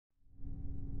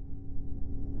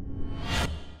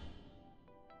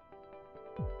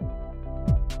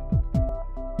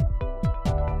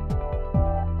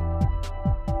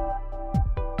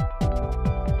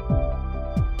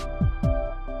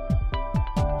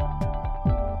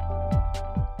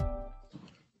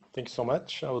Thank you so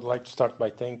much. I would like to start by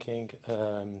thanking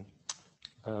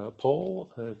Paul,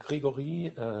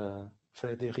 Grigory,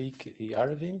 Frédéric, and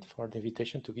Arvind for the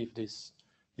invitation to give this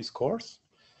course.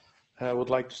 I would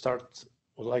like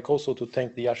also to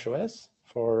thank the IHES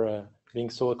for being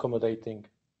so accommodating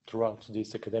throughout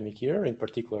this academic year, in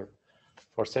particular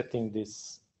for setting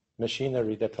this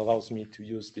machinery that allows me to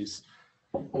use this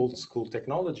old school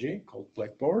technology called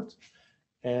Blackboard.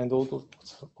 And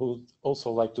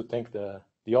also like to thank the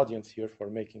audience here for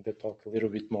making the talk a little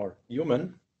bit more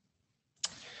human.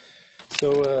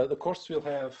 So the course will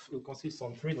consist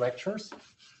on 3 lectures.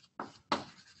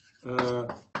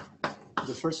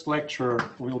 The first lecture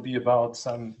will be about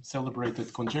some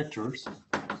celebrated conjectures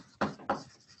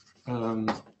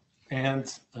and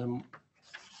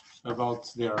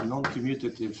about their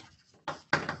non-commutative.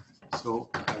 So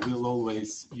I will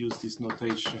always use this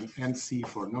notation NC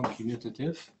for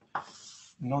non-commutative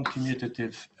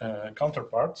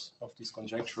counterparts of these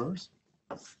conjectures.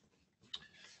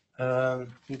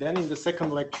 Then in the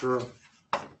second lecture,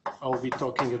 I'll be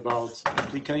talking about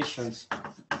applications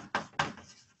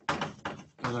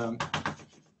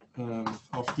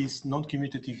of this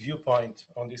non-commutative viewpoint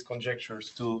on these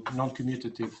conjectures to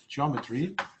non-commutative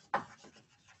geometry.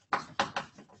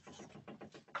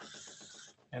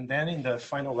 And then in the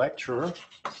final lecture,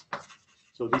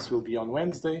 so this will be on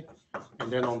Wednesday,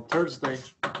 and then on Thursday,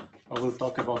 I will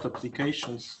talk about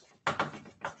applications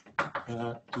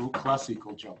to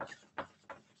classical geometry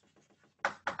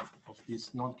of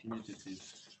this non-commutative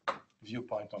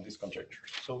viewpoint on this conjecture.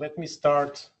 So let me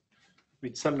start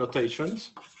with some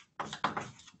notations.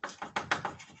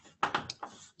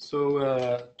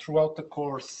 So throughout the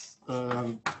course,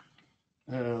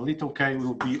 little k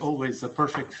will be always a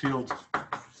perfect field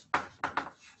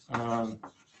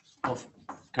of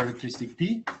characteristic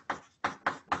P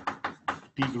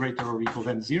greater or equal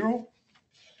than 0.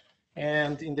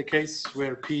 And in the case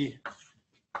where P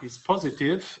is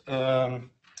positive,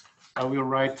 I will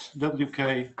write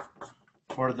WK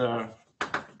for the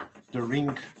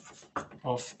ring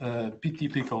of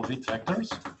P-typical Witt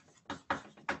vectors.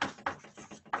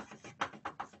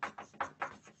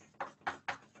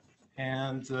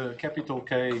 And capital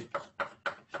K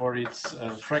for its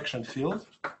fraction field.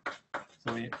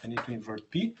 So I need to invert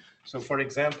P. So for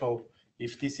example,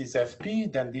 if this is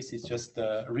Fp, then this is just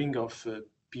the ring of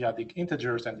p-adic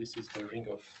integers, and this is the ring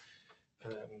of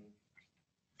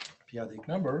p-adic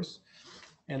numbers.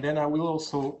 And then I will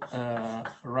also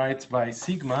write by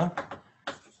sigma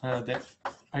the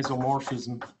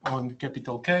isomorphism on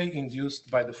capital K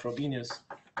induced by the Frobenius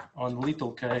on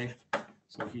little k.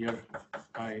 So here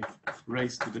I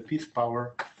raise to the 5th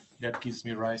power. That gives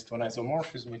me rise to an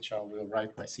isomorphism, which I will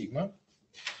write by sigma.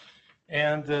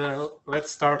 And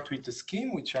let's start with the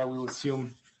scheme, which I will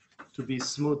assume to be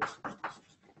smooth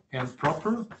and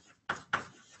proper,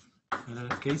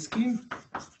 K scheme,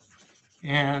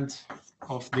 and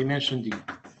of dimension D.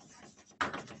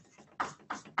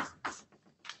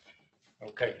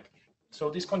 Okay, so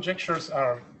these conjectures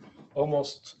are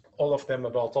almost all of them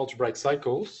about algebraic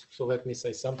cycles. So let me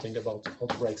say something about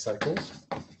algebraic cycles.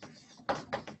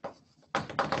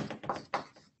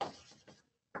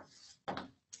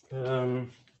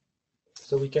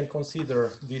 So we can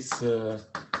consider this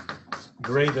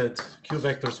graded Q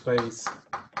vector space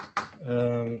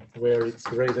where it's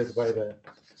graded by the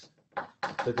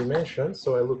dimension.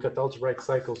 So I look at algebraic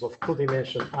cycles of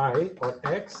co-dimension I on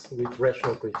X with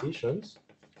rational coefficients.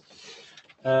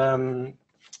 And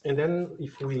then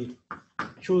if we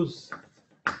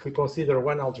consider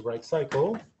one algebraic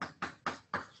cycle,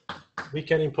 we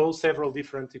can impose several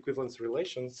different equivalence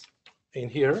relations in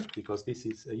here, because this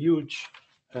is a huge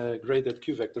graded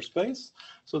Q vector space.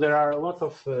 So there are a lot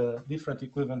of different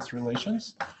equivalence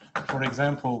relations. For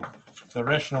example, the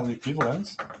rational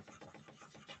equivalence.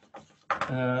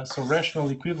 So rational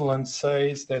equivalence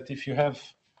says that if you have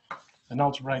an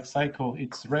algebraic cycle,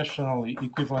 it's rationally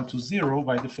equivalent to 0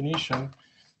 by definition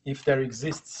if there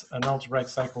exists an algebraic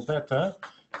cycle beta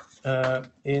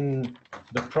in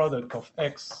the product of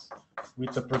X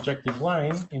with a projective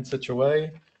line in such a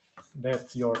way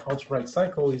that your algebraic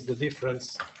cycle is the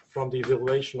difference from the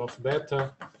evaluation of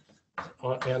beta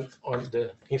and on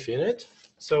the infinite.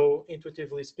 So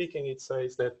intuitively speaking, it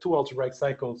says that 2 algebraic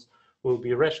cycles will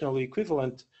be rationally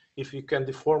equivalent if you can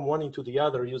deform one into the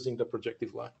other using the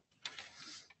projective line.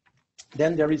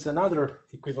 Then there is another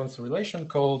equivalence relation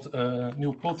called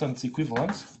nilpotent's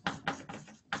equivalence.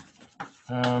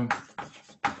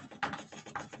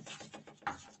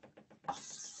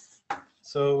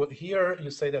 So here you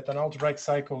say that an algebraic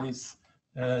cycle is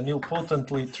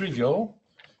nilpotently trivial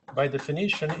by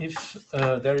definition if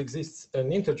there exists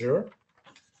an integer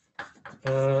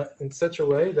in such a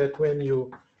way that when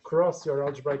you cross your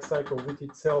algebraic cycle with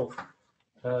itself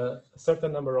a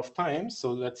certain number of times,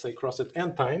 so let's say cross it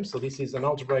n times, so this is an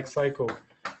algebraic cycle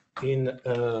in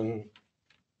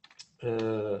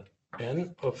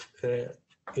n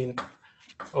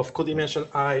of codimension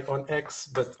I on X,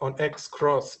 but on X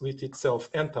cross with itself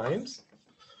n times,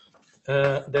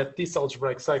 that this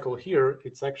algebraic cycle here,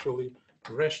 it's actually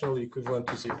rationally equivalent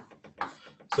to 0.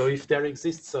 So if there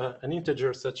exists an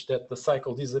integer such that the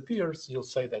cycle disappears, you'll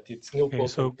say that it's nilpotent.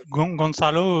 So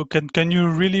Gonçalo, can you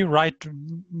really write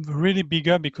really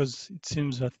bigger, because it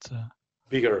seems that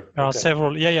bigger. There are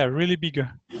several, really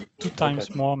bigger, 2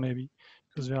 times more maybe,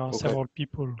 because there are several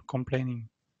people complaining.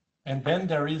 And then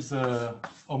there is a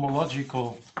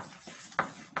homological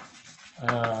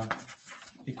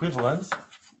equivalence.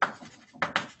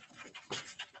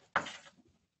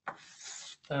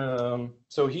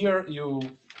 So here you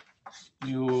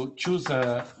choose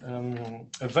a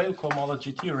Weil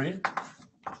cohomology theory.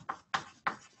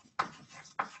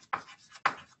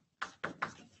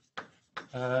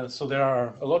 So there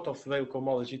are a lot of Weil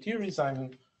cohomology theories.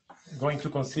 I'm going to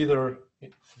consider,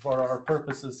 for our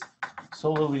purposes,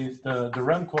 solely the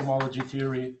Run cohomology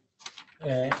theory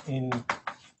in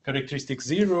characteristic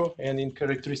 0 and in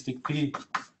characteristic P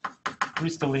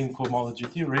crystalline cohomology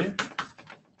theory.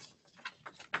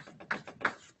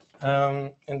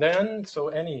 And then, so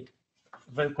any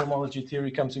Weil cohomology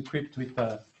theory comes equipped with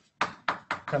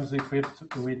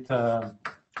a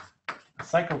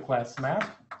cycle class map.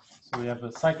 So we have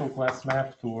a cycle class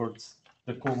map towards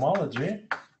the cohomology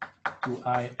to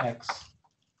IX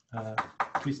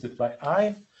twisted by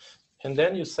I. And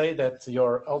then you say that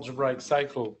your algebraic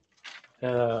cycle,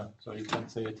 so you can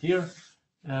say it here,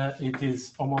 it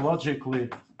is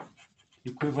homologically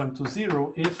equivalent to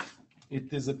 0 if it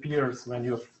disappears when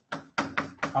you,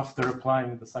 after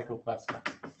applying the cycle class map.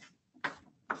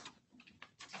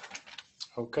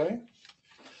 Okay.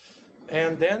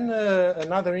 And then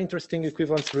another interesting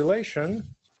equivalence relation,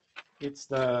 it's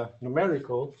the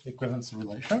numerical equivalence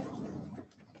relation.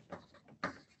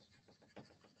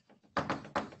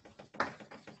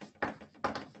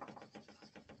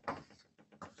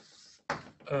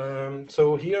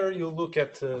 So here you look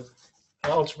at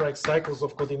algebraic cycles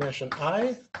of codimension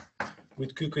I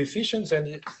with Q coefficients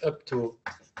and up to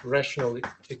rational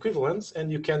equivalence,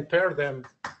 and you can pair them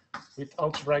with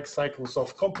algebraic cycles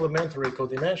of complementary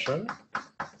codimension.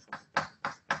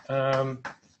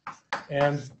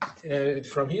 And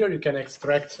from here you can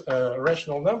extract a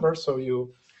rational number. So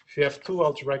if you have 2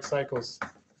 algebraic cycles,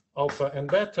 alpha and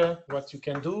beta, what you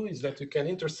can do is that you can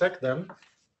intersect them.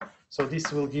 So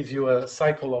this will give you a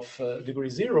cycle of degree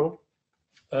 0.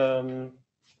 And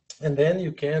then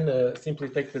you can simply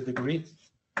take the degree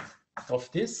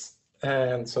of this.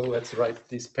 And so let's write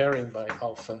this pairing by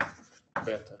alpha,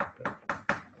 beta.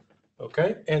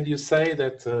 Okay, and you say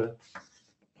that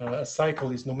a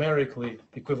cycle is numerically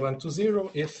equivalent to 0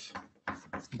 if,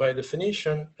 by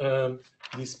definition,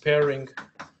 this pairing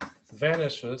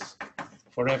vanishes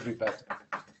for every beta.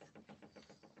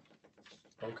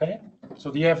 Okay,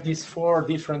 so you have these 4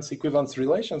 different equivalence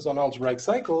relations on algebraic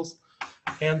cycles,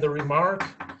 and the remark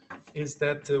is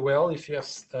that, well, if you have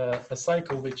a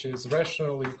cycle which is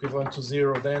rationally equivalent to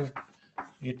 0, then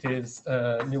it is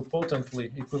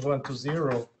nilpotently equivalent to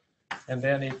 0, and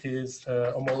then it is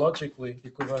homologically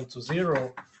equivalent to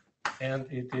 0, and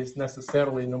it is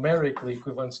necessarily numerically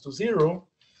equivalent to 0.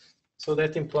 So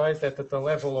that implies that at the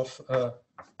level of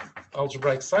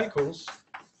algebraic cycles,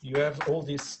 you have all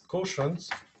these quotients.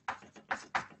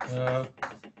 You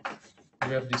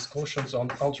have these quotients on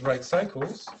algebraic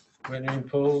cycles when you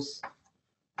impose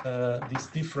these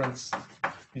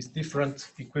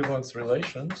different equivalence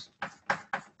relations.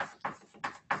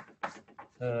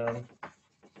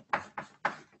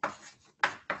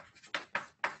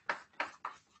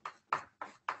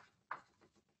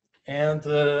 And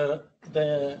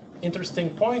the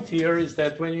interesting point here is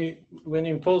that when you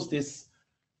impose this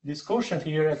quotient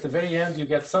here, at the very end you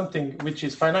get something which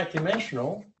is finite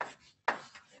dimensional,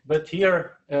 but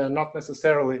here not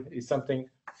necessarily is something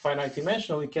finite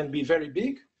dimensional. It can be very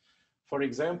big. For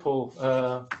example,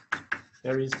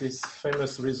 there is this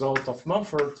famous result of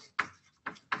Mumford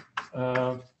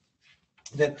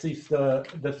that if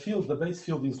the base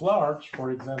field is large,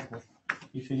 for example,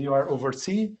 if you are over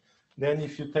C, then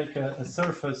if you take a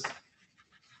surface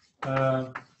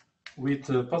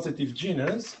with positive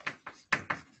genus,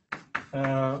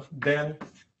 then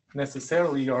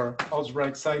necessarily your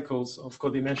algebraic cycles of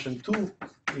codimension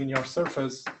 2 in your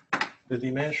surface, the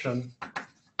dimension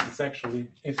is actually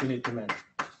infinite dimension.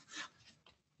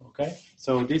 Okay,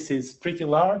 so this is pretty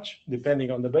large, depending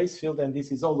on the base field, and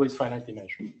this is always finitely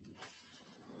measured.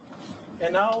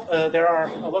 And now there are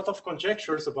a lot of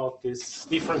conjectures about these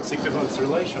difference equivalence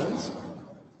relations.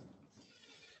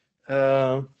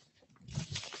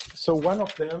 So one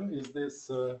of them is this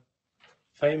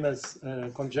famous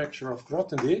conjecture of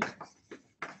Grothendieck,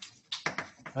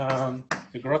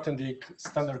 the Grothendieck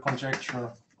standard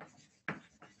conjecture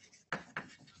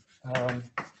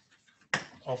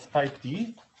of type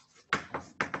D.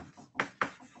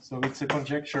 So it's a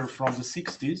conjecture from the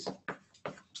 60s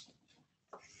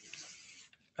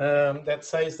that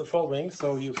says the following.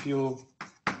 So if you...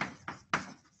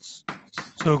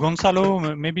 So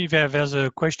Gonçalo, maybe there's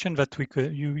a question that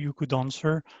you could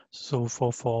answer. So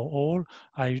for all,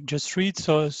 I just read.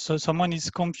 So someone is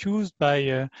confused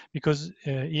by because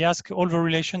he asked all the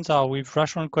relations are with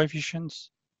rational coefficients.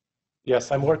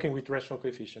 Yes, I'm working with rational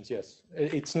coefficients. Yes,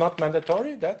 it's not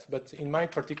mandatory but in my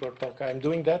particular talk, I'm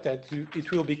doing that, and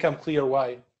it will become clear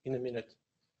why in a minute.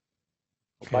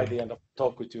 Okay. By the end of the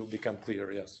talk, it will become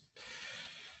clear. Yes.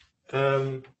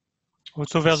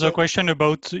 Also, there's a question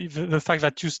about the fact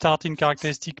that you start in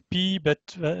characteristic P, but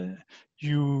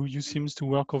you seems to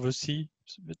work over C.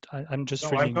 But I'm just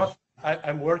reading.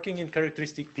 I'm working in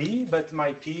characteristic P, but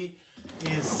my P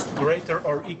is greater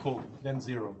or equal than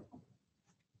 0.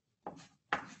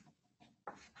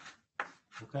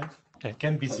 Okay. It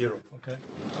can be 0. Okay.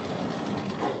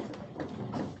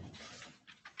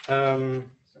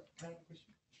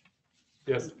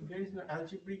 Yes. There is no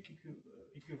algebraic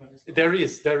equivalence. There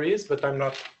is, but I'm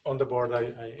not on the board.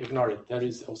 I ignore it. There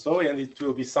is also, and it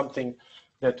will be something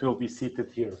that will be seated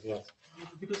here. Yes.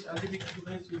 Because algebraic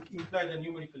equivalence will imply the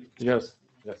numerical equivalence.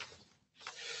 Yes.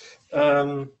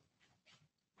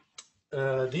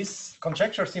 This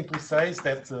conjecture simply says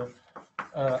that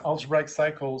algebraic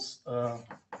cycles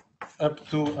up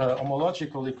to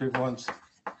homological equivalence,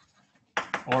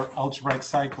 or algebraic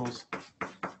cycles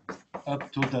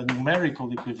up to the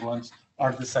numerical equivalence,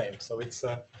 are the same. So it's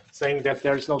saying that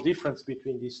there is no difference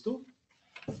between these two.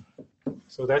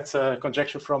 So that's a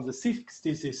conjecture from the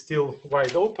 60s. Is still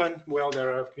wide open. Well,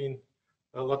 there have been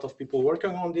a lot of people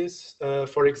working on this.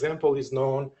 For example, is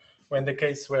known when the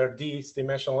case where D is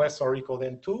dimension less or equal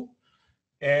than 2,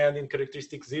 and in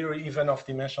characteristic 0, even of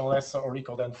dimension less or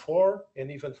equal than 4,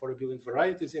 and even for abelian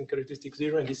varieties in characteristic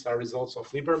 0, and these are results of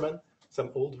Lieberman,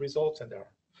 some old results, and there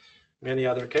are many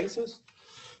other cases.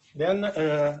 Then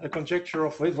a conjecture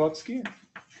of Voevodsky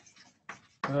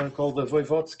called the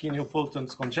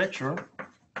Voevodsky-Nilpoltens conjecture.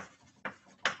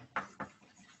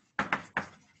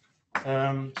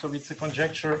 So it's a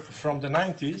conjecture from the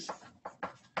 90s.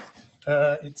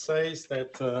 It says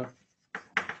that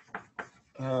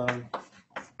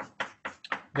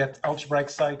that algebraic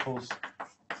cycles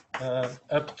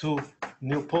up to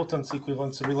Nilpoltens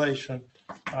equivalence relation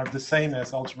are the same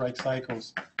as algebraic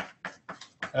cycles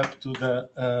up to the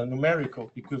numerical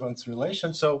equivalence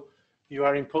relation. So you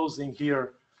are imposing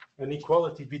here an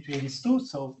equality between these two.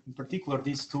 So in particular,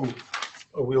 these two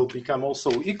will become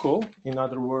also equal. In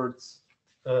other words,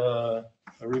 a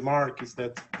remark is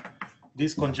that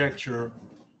this conjecture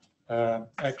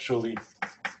actually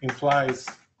implies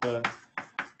the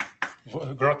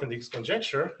Grothendieck's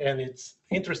conjecture, and it's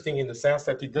interesting in the sense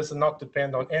that it does not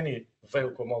depend on any Weil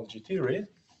cohomology theory.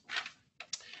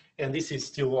 And this is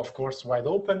still, of course, wide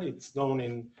open. It's known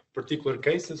in particular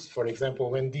cases. For example,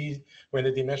 when the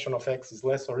dimension of X is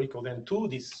less or equal than 2,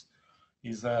 this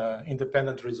is an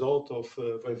independent result of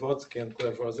Voevodsky and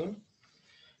Claervoisin.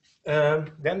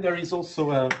 Then there is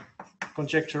also a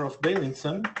conjecture of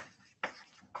Beilinson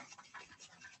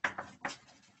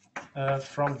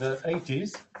from the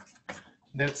 80s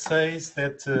that says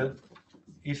that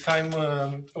if I'm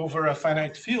over a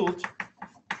finite field,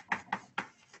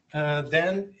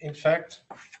 then, in fact,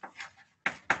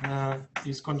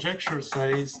 his conjecture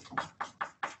says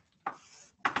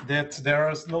that there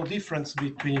is no difference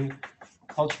between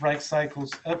algebraic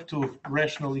cycles up to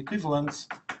rational equivalence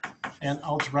and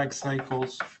algebraic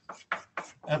cycles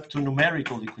up to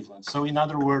numerical equivalence. So, in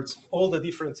other words, all the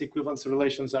difference equivalence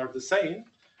relations are the same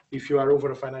if you are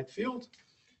over a finite field.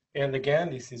 And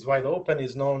again, this is wide open,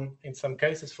 is known in some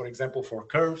cases, for example, for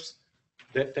curves,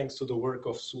 that thanks to the work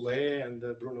of Soule and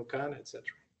Bruno Kahn, etc.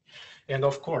 And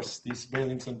of course, this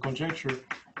Beilinson conjecture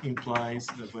implies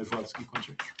the Voevodsky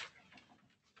conjecture.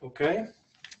 Okay,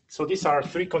 so these are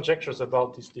three conjectures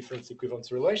about these difference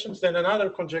equivalence relations. Then another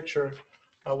conjecture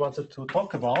I wanted to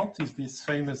talk about is this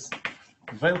famous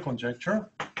Weil conjecture.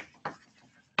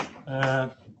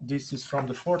 This is from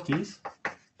the 40s.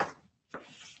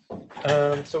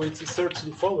 So it asserts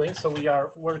the following. So we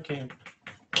are working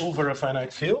over a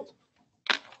finite field.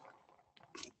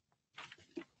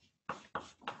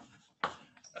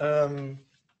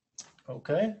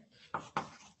 Okay.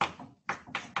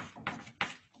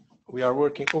 We are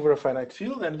working over a finite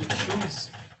field, and we choose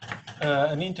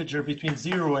an integer between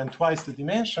 0 and twice the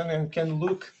dimension, and can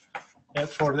look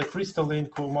for the crystalline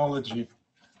cohomology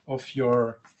of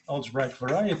your algebraic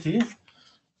variety.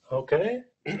 Okay.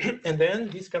 And then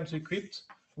this comes equipped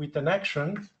with an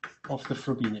action of the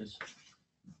Frobenius.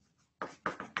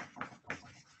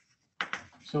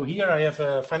 So here I have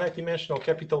a finite dimensional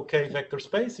capital K vector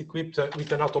space equipped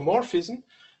with an automorphism,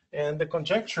 and the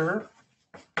conjecture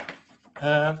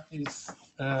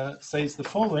says the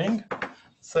following: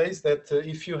 says that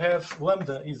if you have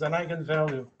lambda is an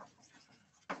eigenvalue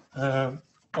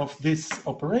of this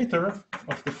operator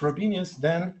of the Frobenius,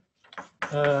 then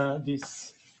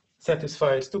this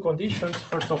satisfies two conditions.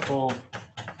 First of all,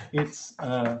 it's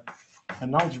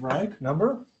an algebraic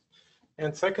number,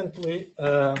 and secondly,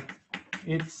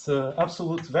 its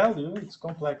absolute value, its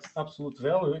complex absolute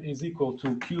value, is equal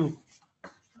to q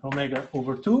omega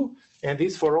over 2, and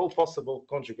this for all possible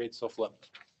conjugates of lambda.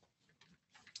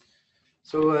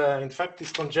 So in fact,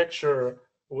 this conjecture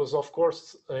was, of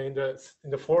course, in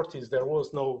the 40s, there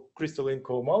was no crystalline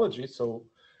cohomology, so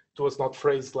it was not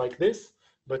phrased like this,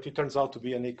 but it turns out to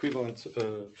be an equivalent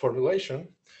formulation.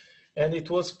 And it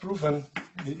was proven,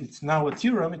 it's now a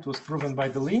theorem, it was proven by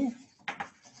Beilinson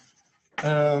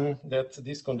that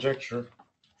this conjecture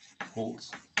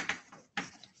holds.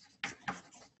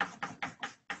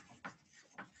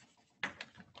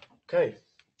 Okay,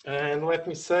 and let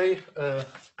me say,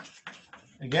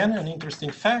 again, an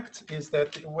interesting fact is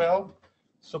that, well,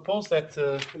 suppose that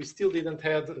we still didn't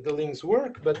have the links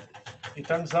work, but it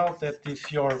turns out that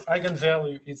if your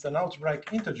eigenvalue is an algebraic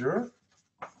integer,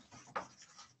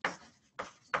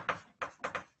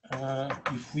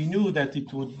 if we knew that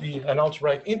it would be an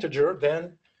algebraic integer,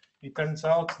 then it turns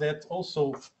out that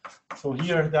also, so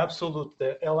here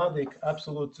the L-adic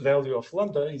absolute value of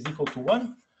lambda is equal to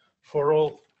 1 for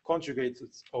all conjugates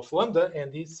of lambda,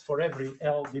 and this for every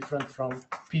L different from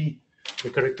P, the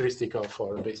characteristic of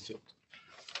our base field.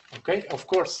 Okay, of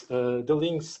course, the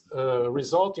links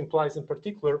result implies in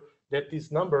particular that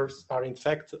these numbers are in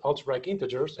fact algebraic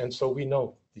integers, and so we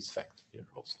know this fact here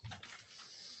also.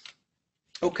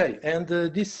 Okay, and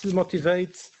this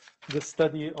motivates the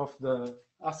study of the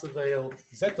Weil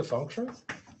zeta functions.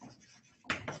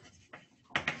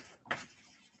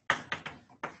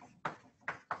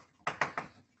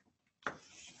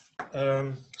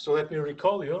 So let me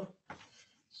recall you.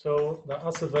 So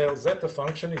the Weil zeta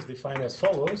function is defined as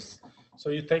follows. So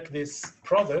you take this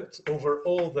product over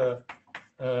all the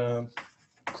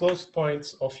closed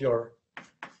points of your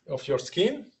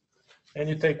scheme, and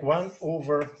you take 1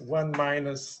 over 1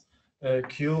 minus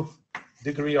q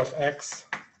degree of x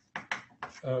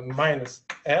minus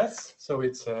s. So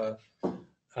it's a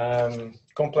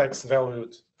complex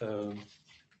valued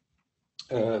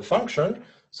function.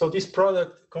 So this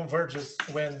product converges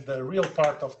when the real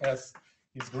part of S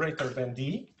is greater than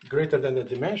D, greater than the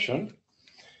dimension.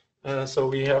 So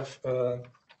we have,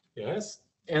 yes.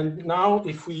 And now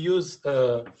if we use,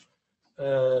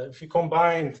 if we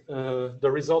combine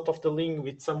the result of the link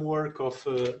with some work of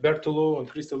Berthelot on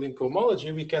crystalline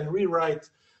cohomology, we can rewrite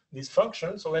this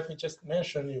function. So let me just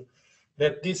mention you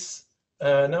that this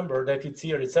number that it's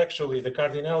here is actually the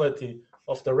cardinality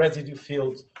of the residue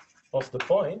field of the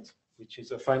point, which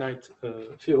is a finite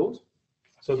field.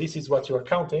 So this is what you are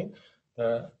counting,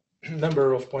 the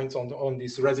number of points on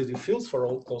these residue fields for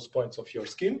all those points of your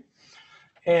scheme.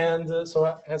 And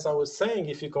so as I was saying,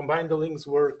 if you combine the links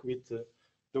work with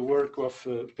the work of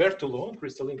Berthelot,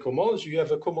 crystalline cohomology, you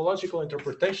have a cohomological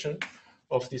interpretation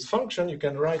of this function. You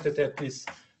can write it at this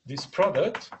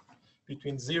product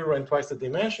between 0 and twice the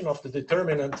dimension of the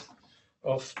determinant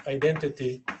of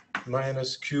identity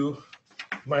minus q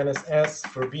minus s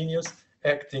Frobenius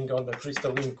acting on the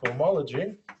crystalline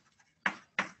cohomology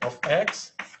of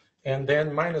x, and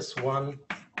then minus 1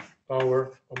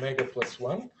 power omega plus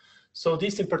 1. So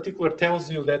this in particular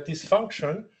tells you that this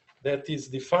function that is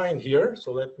defined here,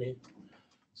 so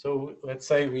let's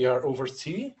say we are over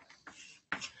C.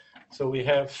 So we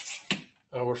have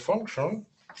our function.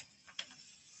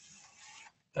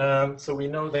 So we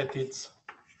know that it's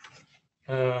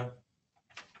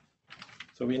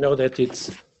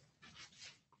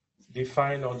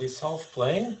defined on this half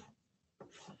plane.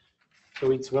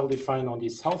 So it's well defined on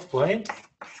this half plane.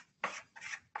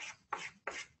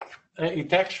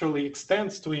 It actually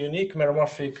extends to a unique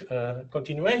meromorphic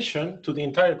continuation to the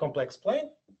entire complex plane.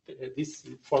 This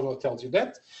formula tells you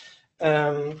that.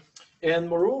 And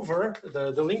moreover,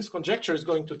 the links conjecture is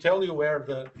going to tell you where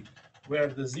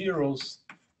the zeros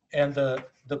and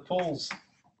the poles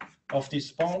of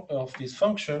this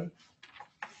function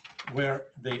where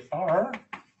they are.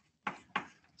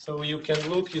 So you can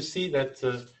look, you see that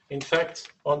in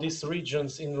fact on these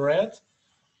regions in red,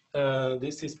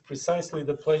 this is precisely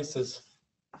the places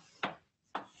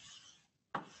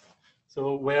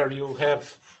so where you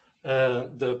have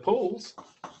the poles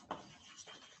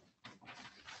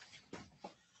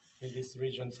in these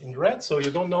regions in red. So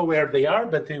you don't know where they are,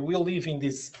 but they will live in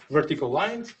these vertical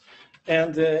lines.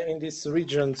 And in these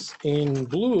regions in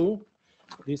blue,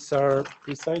 these are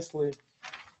precisely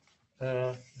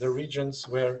the regions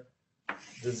where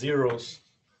the zeros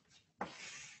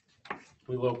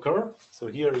will occur. So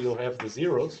here you have the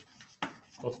zeros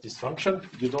of this function.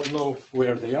 You don't know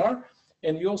where they are.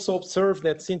 And you also observe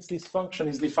that since this function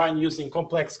is defined using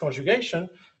complex conjugation,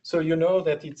 so you know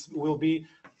that it will be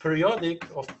periodic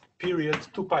of period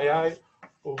 2 pi I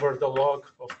over the log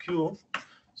of Q.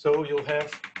 So you'll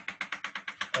have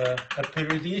a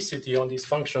periodicity on this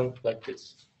function like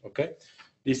this, okay?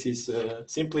 This is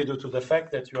simply due to the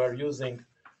fact that you are using,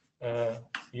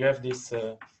 you have this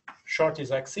short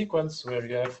exact sequence where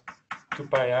you have 2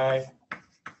 pi I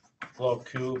log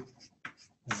Q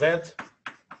Z.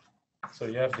 So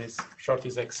you have this short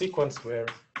exact sequence where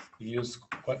you use,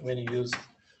 when you use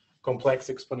complex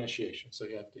exponentiation. So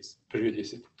you have this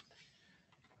periodicity.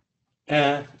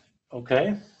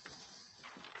 Okay.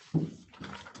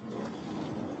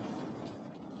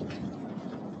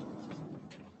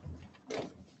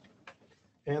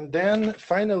 And then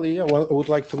finally, I would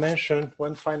like to mention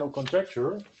one final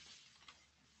conjecture.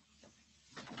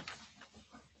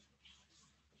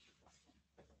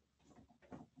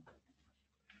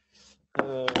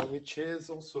 Which is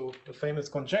also a famous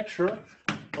conjecture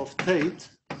of Tate.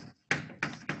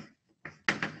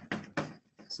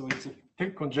 So it's a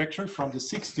Tate conjecture from the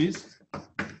 60s.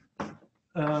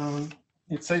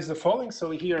 It says the following. So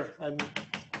here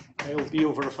I will be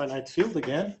over a finite field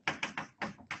again.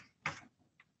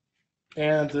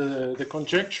 And the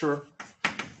conjecture,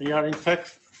 there are in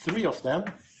fact 3 of them,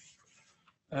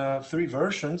 3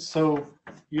 versions. So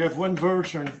you have one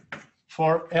version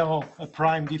for L a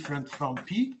prime different from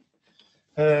P.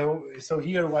 So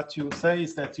here what you say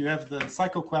is that you have the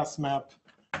cycle class map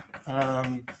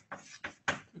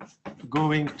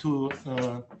going to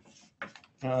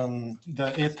the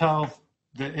étale,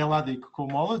 the L-adic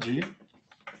cohomology,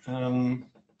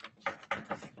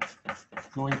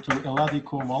 going to L-adic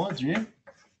cohomology.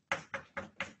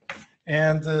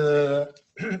 And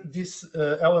these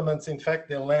elements, in fact,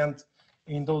 they land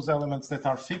in those elements that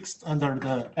are fixed under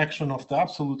the action of the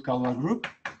absolute Galois group.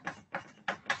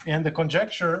 And the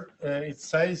conjecture, it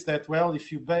says that, well,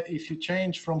 if you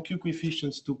change from Q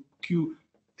coefficients to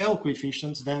QL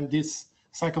coefficients, then this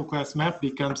cycle class map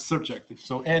becomes surjective.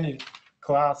 So any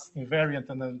class invariant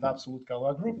under the absolute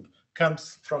Galois group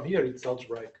comes from here, it's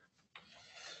algebraic.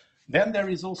 Then there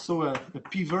is also a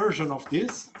P version of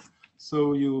this.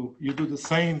 So you do the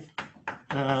same,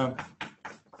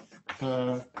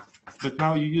 but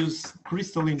now you use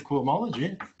crystalline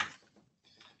cohomology.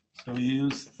 So you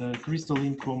use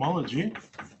crystalline cohomology,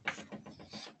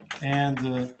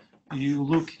 and you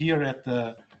look here at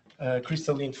the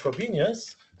crystalline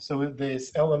Frobenius. So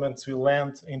these elements will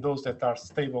land in those that are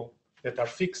stable, that are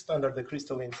fixed under the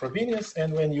crystalline Frobenius.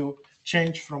 And when you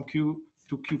change from Q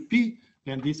to QP,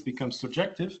 then this becomes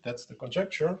surjective. That's the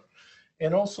conjecture.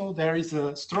 And also there is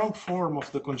a strong form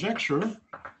of the conjecture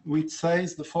which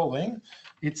says the following.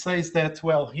 It says that,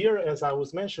 well, here, as I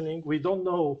was mentioning, we don't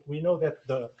know, we know that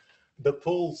the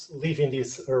poles live in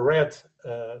these red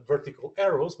vertical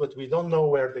arrows, but we don't know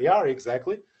where they are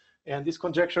exactly. And this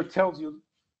conjecture tells you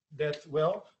that,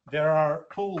 well, there are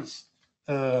poles,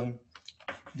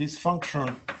 this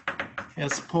function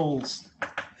has poles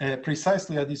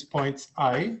precisely at these points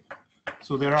I.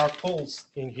 So there are poles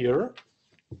in here.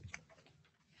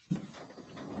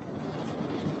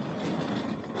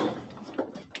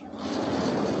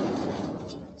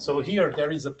 So here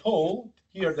there is a pole,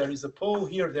 here there is a pole,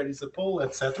 here there is a pole,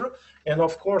 etc. And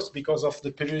of course, because of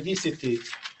the periodicity,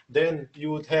 then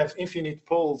you would have infinite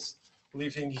poles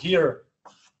living here,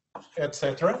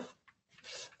 etc.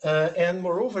 And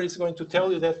moreover, it's going to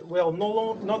tell you that, well,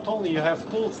 not only you have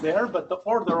poles there, but the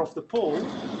order of the pole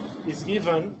is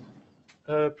given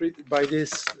by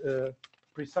this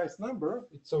precise number.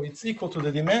 So it's equal to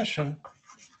the dimension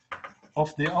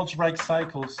of the algebraic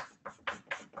cycles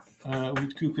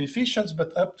with Q coefficients,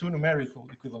 but up to numerical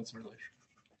equivalence relation.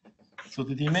 So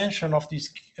the dimension of this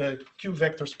Q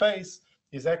vector space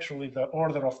is actually the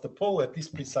order of the pole at this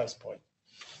precise point.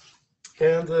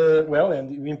 And well,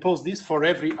 and we impose this for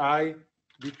every I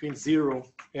between 0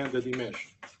 and the dimension.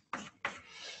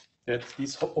 that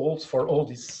this holds for all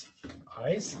these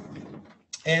i's.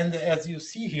 And as you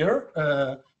see here,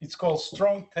 it's called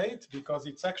strong Tate because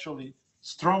it's actually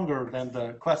stronger than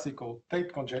the classical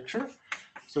Tate conjecture.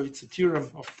 So it's a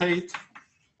theorem of Tate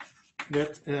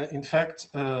that, in fact,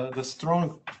 the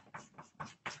strong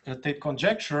Tate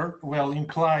conjecture, well,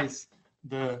 implies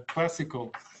the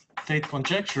classical Tate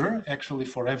conjecture, actually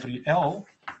for every L,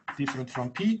 different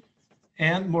from P.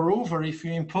 And moreover, if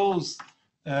you impose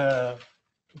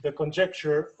the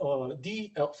conjecture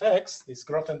D of X, this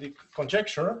Grothendieck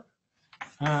conjecture,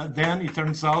 then it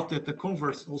turns out that the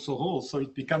converse also holds, so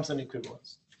it becomes an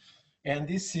equivalence. And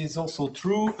this is also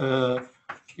true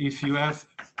if you have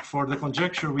for the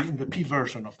conjecture in the P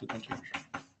version of the conjecture.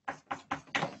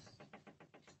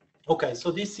 Okay,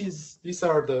 so these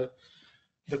are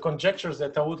the conjectures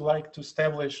that I would like to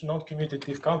establish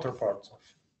non-commutative counterparts of.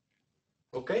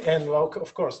 Okay, and well,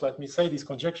 of course, let me say this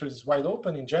conjecture is wide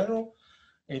open in general.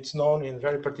 It's known in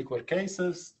very particular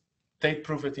cases. Tate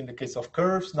proved it in the case of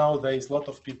curves. Nowadays, a lot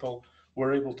of people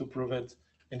were able to prove it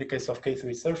in the case of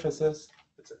K3 surfaces,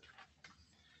 etc.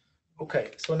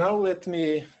 Okay, so now let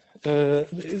me,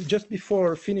 just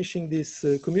before finishing this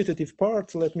commutative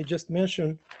part, let me just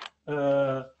mention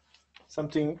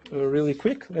something really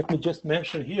quick. Let me just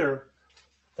mention here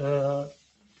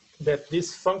that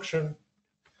this function,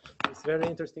 this very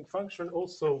interesting function,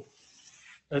 also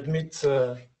admits,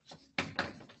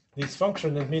 this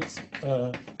function admits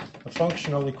a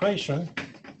functional equation.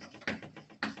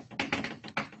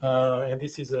 And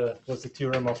this is was the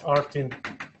theorem of Artin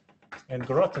and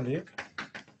Grothendieck.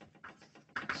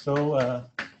 So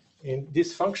in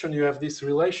this function, you have this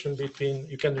relation between,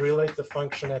 you can relate the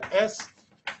function at S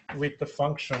with the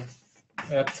function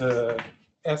at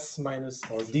S minus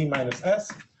or D minus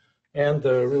S. And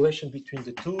the relation between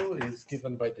the two is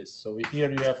given by this. So here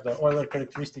you have the Euler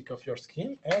characteristic of your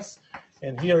scheme, S,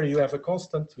 and here you have a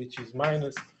constant, which is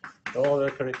minus the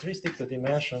Euler characteristic, the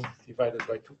dimension, divided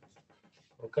by 2.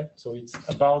 Okay, so it's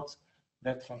about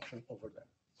that function over there.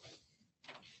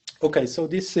 Okay, so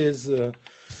this is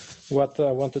what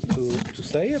I wanted to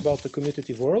say about the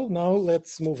commutative world. Now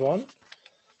let's move on.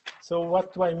 So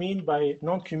what do I mean by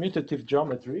non-commutative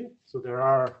geometry? So there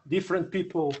are different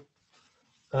people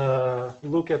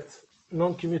look at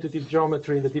non-commutative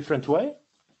geometry in a different way.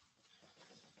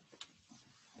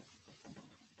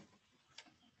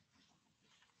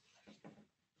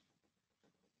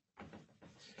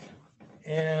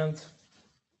 And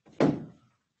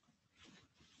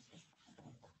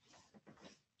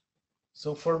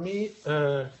so for me,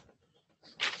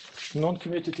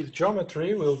 non-commutative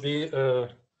geometry will be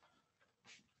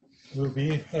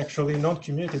actually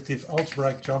non-commutative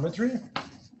algebraic geometry.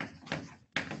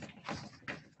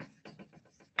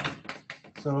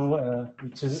 So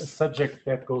which is a subject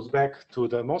that goes back to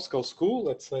the Moscow school,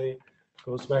 let's say,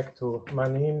 goes back to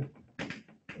Manin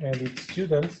and its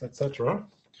students, etc.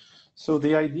 So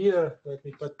the idea, let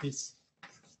me put this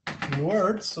in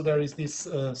words. So there is this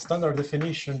standard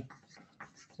definition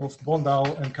of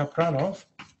Bondal and Kapranov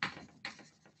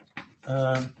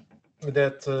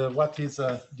that what is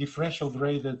a differential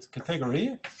graded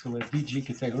category, so a DG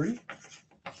category.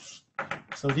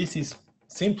 So this is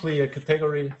simply a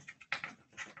category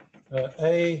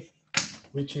A,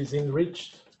 which is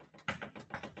enriched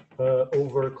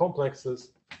over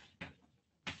complexes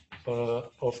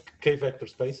of K vector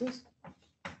spaces.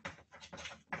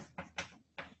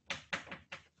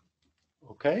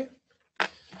 Okay,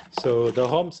 so the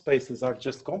home spaces are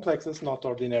just complexes, not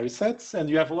ordinary sets, and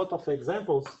you have a lot of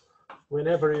examples.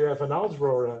 Whenever you have an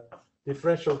algebra or a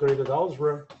differential graded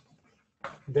algebra,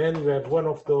 then you have one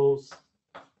of those,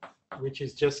 which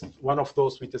is just one of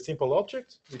those with a simple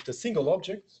object, with a single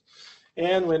object.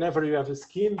 And whenever you have a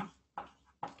scheme,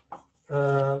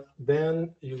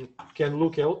 then you can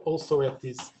look also at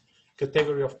this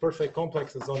category of perfect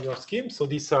complexes on your scheme. So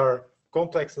these are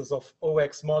complexes of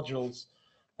OX modules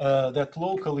that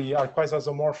locally are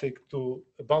quasi-isomorphic to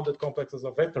bounded complexes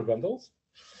of vector bundles.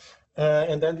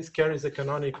 And then this carries a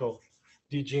canonical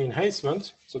DG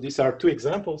enhancement. So these are two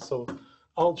examples. So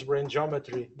algebra and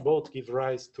geometry both give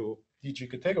rise to DG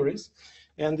categories.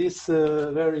 And this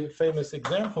very famous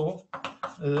example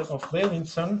of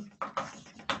Beilinson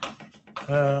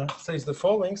says the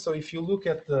following. So if you look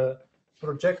at the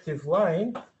projective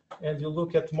line and you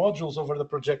look at modules over the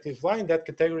projective line, that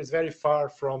category is very far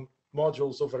from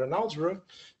modules over an algebra.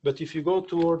 But if you go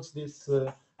towards this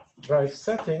drive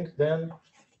setting, then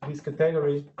this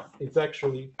category is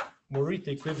actually Morita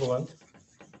equivalent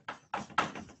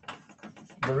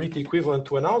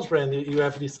to an algebra, and you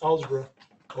have this algebra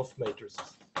of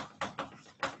matrices.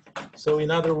 So in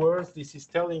other words, this is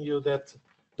telling you that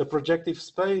the projective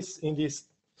space in this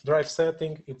drive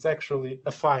setting, it's actually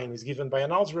affine, is given by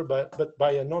an algebra, but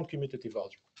by a non-commutative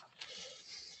algebra.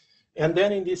 And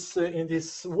then in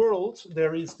this world,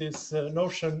 there is this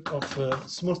notion of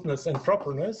smoothness and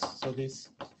properness. So this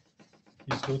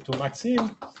is due to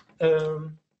Maxime.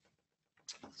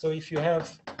 So if you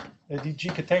have a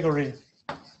DG category,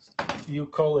 you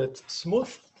call it smooth.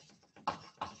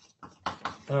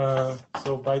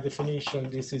 So by definition,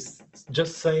 this is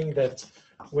just saying that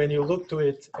when you look to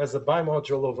it as a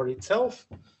bimodule over itself,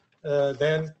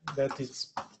 then that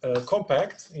it's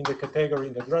compact in the category,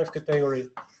 in the drive category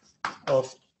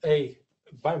of A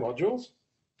bimodules.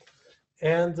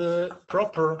 And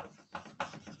proper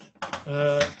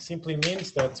simply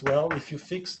means that, well, if you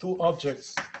fix two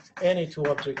objects, any two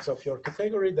objects of your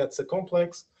category, that's a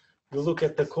complex, you look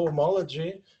at the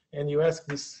cohomology and you ask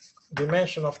this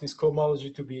dimension of this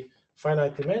cohomology to be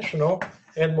finite dimensional,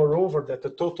 and moreover that the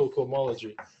total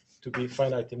cohomology to be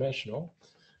finite dimensional.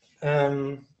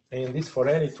 And this for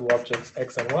any two objects,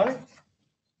 x and y.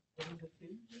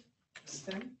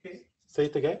 Say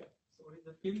it again. So is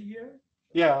the field here?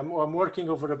 Yeah, I'm working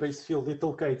over a base field,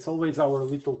 little k. It's always our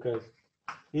little k.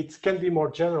 It can be more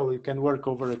general. You can work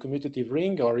over a commutative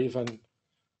ring or even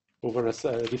over a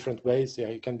different base. Yeah,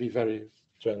 it can be very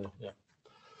general. Yeah.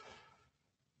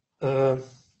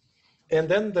 And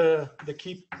then the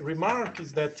key remark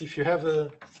is that if you have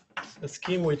a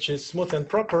scheme which is smooth and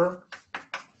proper,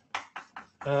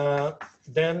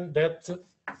 then that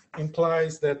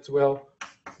implies that, well,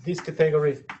 this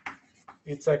category,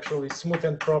 it's actually smooth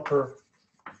and proper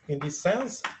in this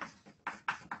sense,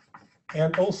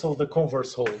 and also the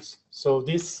converse holds. So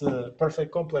these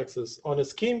perfect complexes on a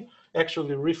scheme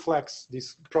actually reflects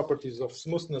these properties of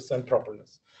smoothness and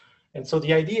properness. And so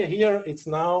the idea here, it's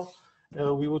now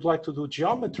we would like to do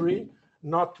geometry,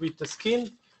 not with the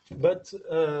scheme, but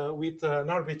with an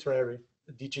arbitrary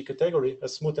DG category, a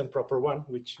smooth and proper one,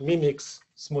 which mimics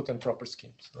smooth and proper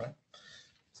schemes, right?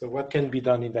 So what can be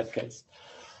done in that case?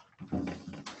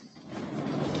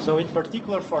 So in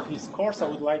particular for this course, I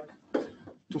would like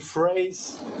to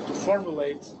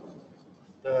formulate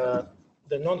the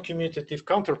non-commutative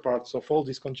counterparts of all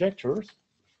these conjectures.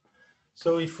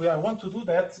 So if I want to do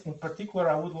that, in particular,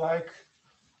 I would like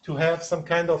to have some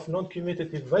kind of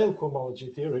non-commutative Weil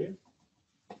cohomology theory.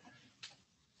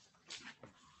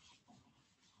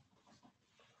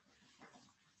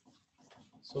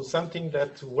 So something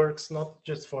that works not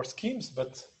just for schemes,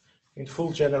 but in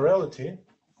full generality.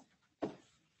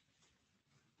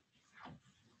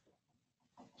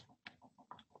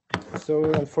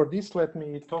 So for this, let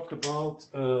me talk about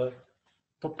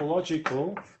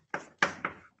topological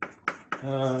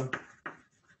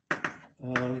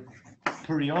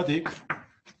periodic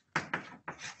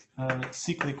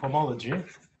cyclic homology.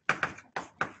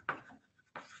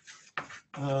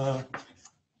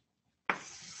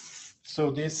 So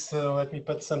this, let me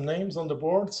put some names on the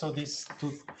board. So this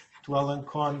to Alan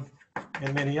Kohn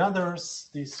and many others,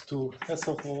 these to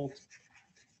Hesselholt,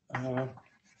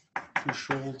 to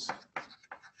Schultz,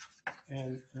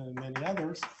 and many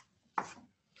others.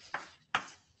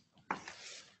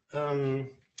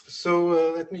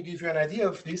 Let me give you an idea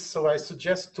of this. So I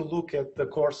suggest to look at the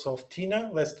course of Tina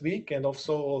last week and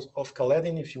also of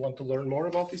Kaledin if you want to learn more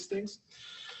about these things.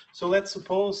 So let's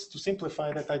suppose, to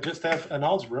simplify, that I just have an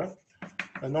algebra,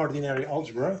 an ordinary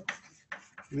algebra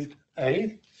with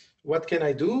A. What can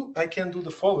I do? I can do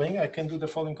the following. I can do the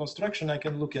following construction. I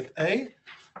can look at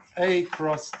A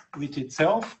cross with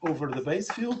itself over the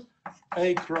base field,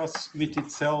 A cross with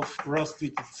itself, cross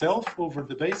with itself over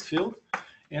the base field.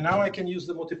 And now I can use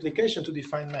the multiplication to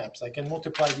define maps. I can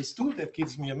multiply these two, that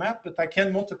gives me a map, but I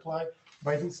can multiply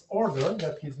by this order,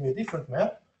 that gives me a different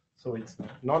map. So it's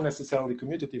not necessarily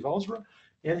commutative algebra.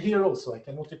 And here also, I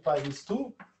can multiply these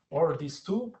two,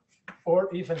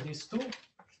 or even these two.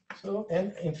 So,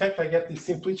 and in fact, I get this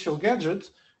simplicial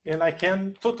gadget, and I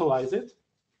can totalize it.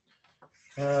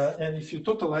 And if you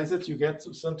totalize it, you get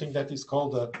something that is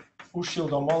called the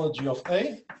Ushild homology of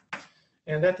A.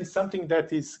 And that is something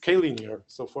that is k-linear.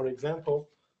 So for example,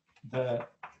 the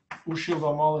Ushild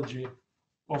homology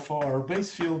of our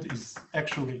base field is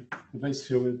actually the base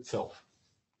field itself.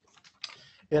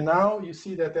 And now you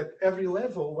see that at every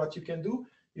level, what you can do,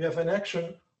 you have an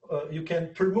action, you can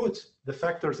permute the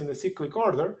factors in the cyclic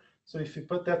order. So if you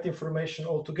put that information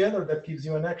all together, that gives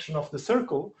you an action of the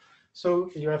circle.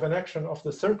 So you have an action of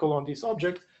the circle on this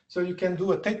object. So you can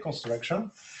do a Tate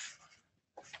construction.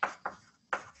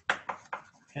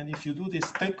 And if you do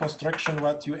this Tate construction,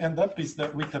 what you end up is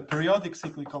that with a periodic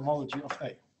cyclic homology of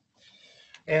A.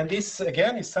 And this,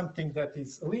 again, is something that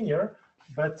is linear,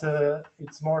 but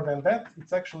it's more than that.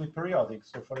 It's actually periodic.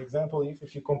 So for example,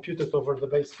 if you compute it over the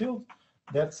base field,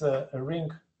 that's a ring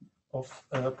of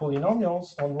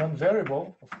polynomials on one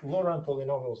variable, of low-rank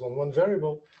polynomials on one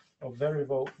variable, of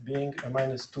variable being a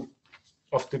 -2,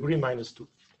 of degree -2.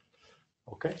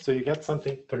 Okay, so you get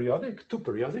something periodic, two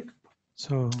periodic.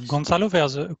 So Gonçalo,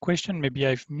 there's a question, maybe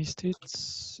I've missed it.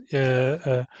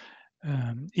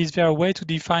 Is there a way to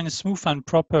define smooth and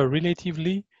proper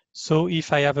relatively? So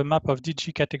if I have a map of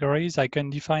DG categories, I can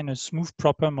define a smooth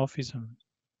proper morphism.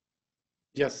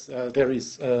 Yes, there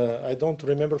is. I don't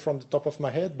remember from the top of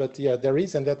my head, but yeah, there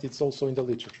is, and that it's also in the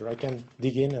literature. I can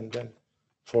dig in and then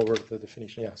forward the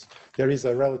definition. Yes, there is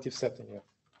a relative setting. Yeah.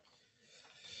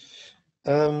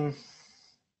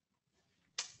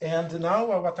 And now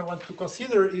what I want to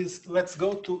consider is, let's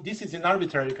go to, this is an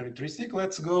arbitrary characteristic.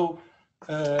 Let's go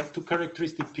to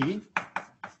characteristic P,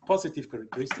 positive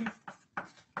characteristic.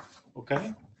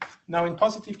 Okay. Now in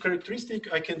positive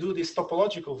characteristic, I can do this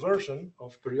topological version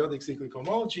of periodic cyclic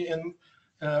homology. And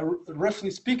roughly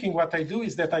speaking, what I do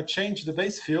is that I change the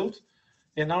base field,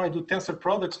 and now I do tensor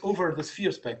products over the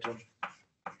sphere spectrum.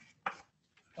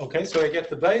 Okay, so I get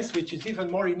the base, which is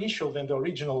even more initial than the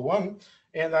original one,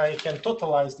 and I can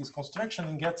totalize this construction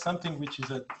and get something which is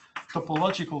a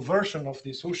topological version of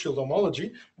this Hochschild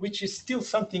homology, which is still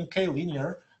something k-linear.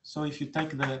 So if you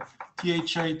take the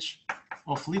THH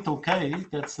of little k,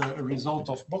 that's a result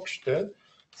of Bockstedt.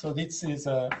 So this is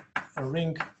a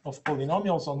ring of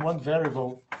polynomials on one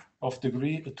variable of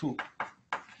degree 2.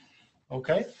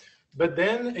 Okay, but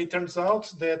then it turns out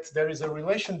that there is a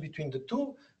relation between the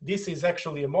two. This is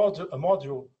actually a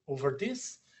module over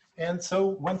this. And so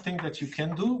one thing that you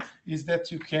can do is that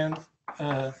you can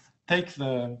take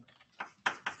the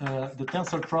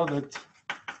tensor product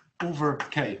over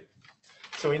k.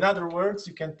 So in other words,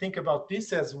 you can think about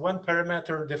this as one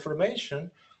parameter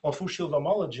deformation of Hochschild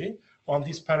homology on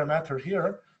this parameter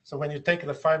here. So when you take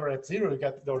the fiber at 0, you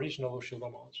get the original Hochschild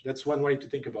homology. That's one way to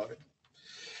think about it.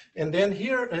 And then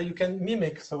here you can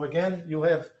mimic. So again, you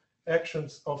have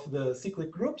actions of the cyclic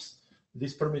groups,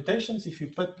 these permutations. If you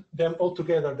put them all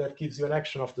together, that gives you an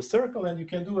action of the circle. And you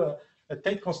can do a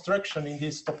Tate construction in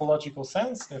this topological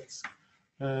sense. That's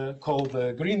called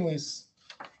Greenlee's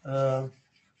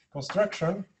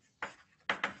construction.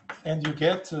 And you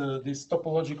get this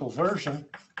topological version,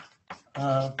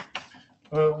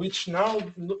 which now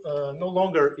no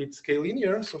longer it's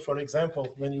k-linear. So for example,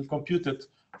 when you compute it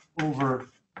over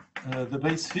the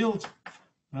base field,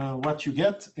 what you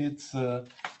get, it's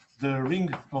the ring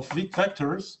of weak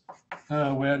vectors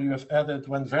where you have added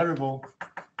one variable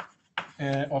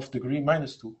of degree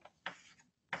 -2.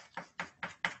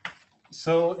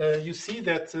 So you see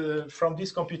that from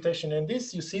this computation and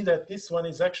this, you see that this one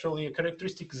is actually a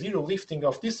characteristic 0 lifting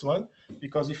of this one,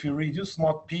 because if you reduce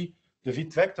mod P, the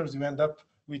weak vectors, you end up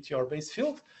with your base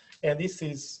field. And this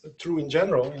is true in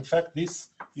general. In fact, this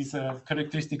is a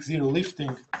characteristic 0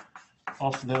 lifting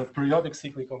of the periodic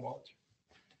cyclic homology.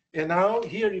 And now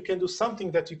here you can do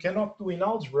something that you cannot do in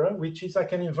algebra, which is I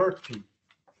can invert P.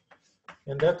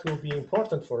 And that will be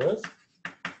important for us,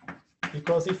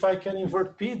 because if I can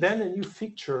invert P, then a new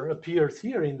feature appears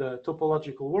here in the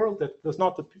topological world that does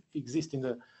not exist in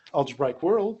the algebraic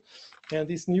world. And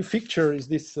this new feature is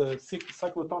this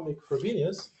cyclotomic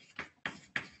Frobenius.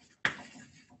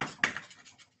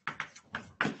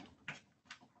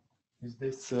 Is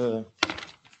this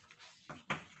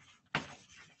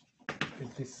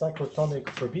cyclotomic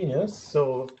Frobenius?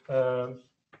 So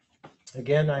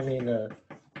again, I mean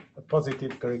a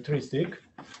positive characteristic.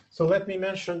 So let me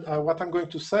mention what I'm going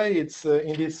to say. It's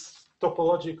in this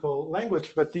topological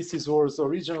language, but this was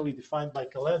originally defined by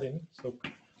Kaledin. So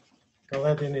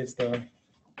Kaledin is the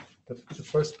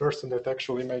first person that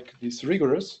actually make this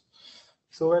rigorous.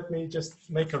 So let me just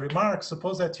make a remark.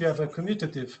 Suppose that you have a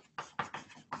commutative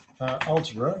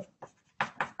algebra.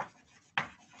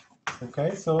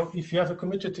 Okay, so if you have a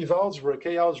commutative algebra,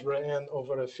 K algebra, and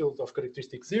over a field of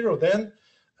characteristic 0, then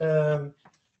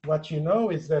what you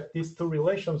know is that these two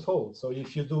relations hold. So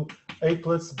if you do A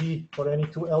plus B for any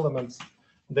two elements,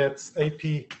 that's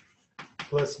AP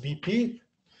plus BP,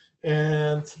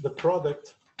 and the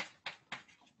product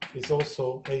is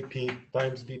also AP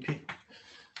times BP.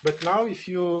 But now if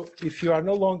you are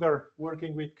no longer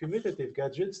working with commutative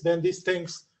gadgets, then these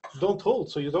things don't hold.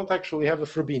 So you don't actually have a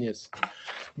Frobenius.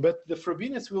 But the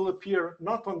Frobenius will appear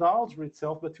not on the algebra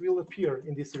itself, but will appear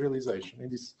in this realization. In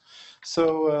this,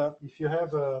 so if you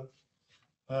have a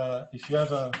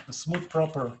smooth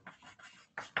proper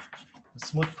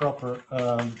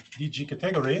DG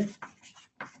category,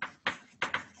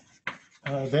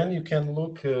 then you can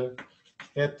look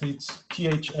at its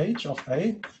THH of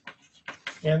A,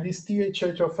 And this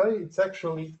THH of A, it's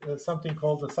actually something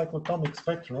called the cyclotomic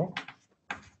spectrum,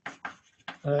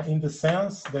 in the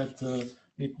sense that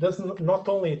it doesn't, not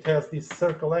only it has this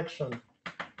circle action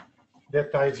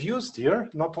that I've used here,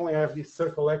 not only I have this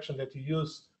circle action that you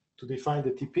use to define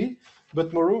the TP,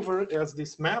 but moreover as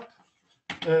this map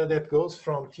that goes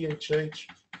from THH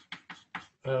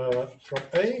from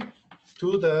A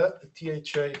to the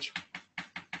THH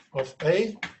of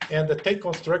A, and the Tate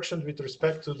construction with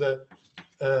respect to the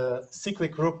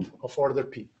cyclic group of order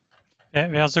P.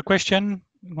 There's a question,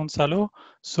 Gonçalo.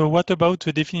 So what about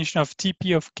the definition of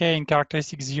TP of K in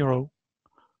characteristic 0?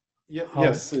 Yeah, How,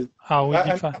 yes. How we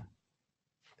define?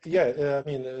 Yeah, I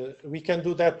mean, we can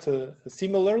do that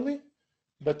similarly,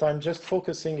 but I'm just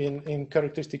focusing in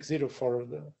characteristic 0 for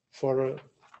the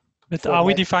But are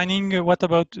we defining what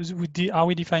about are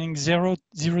we defining zero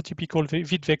typical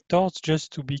fit vectors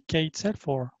just to be K itself,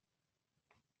 or?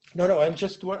 No, I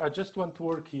just want to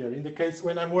work here in the case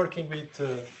when I'm working with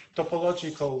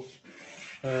topological.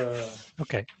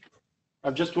 Okay.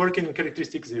 I'm just working in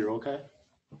characteristic 0. Okay.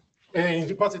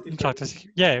 In positive characteristic.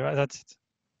 Yeah, that's it.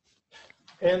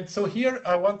 And so here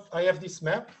I have this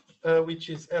map which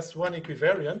is S1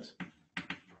 equivariant.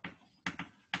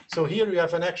 So here you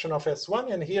have an action of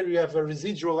S1, and here you have a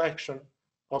residual action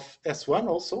of S1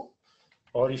 also,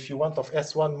 or if you want of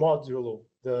S1 modulo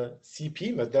the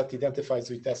CP, but that identifies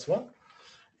with S1.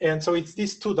 And so it's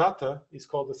these two data is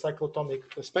called the cyclotomic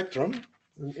spectrum.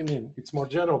 I mean, it's more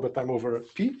general, but I'm over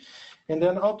P. And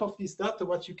then out of this data,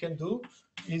 what you can do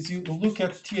is you look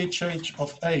at THH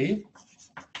of A,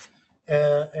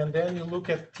 and then you look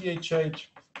at THH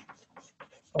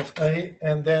of A,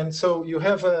 and then so you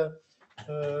have a,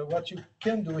 what you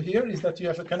can do here is that you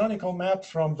have a canonical map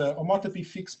from the homotopy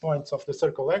fixed points of the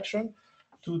circle action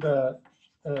to the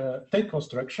Tate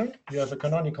construction. You have a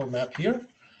canonical map here,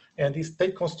 and this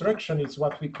Tate construction is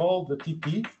what we call the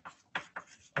TP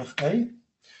of A.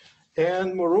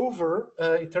 And moreover,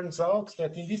 it turns out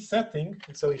that in this setting,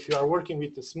 so if you are working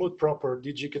with the smooth proper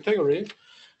DG category,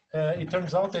 it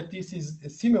turns out that this is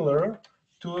similar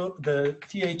to the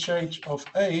THH of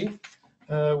A,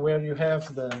 where you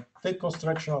have the Tate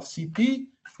construction of CP,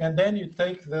 and then you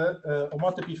take the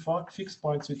homotopy fixed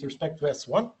points with respect to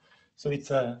S1. So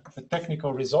it's a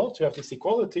technical result. You have this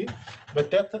equality, but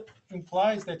that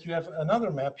implies that you have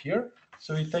another map here.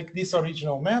 So you take this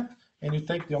original map, and you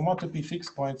take the homotopy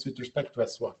fixed points with respect to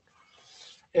S1.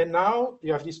 And now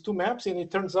you have these two maps, and it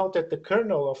turns out that the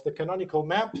kernel of the canonical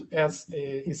map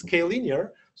is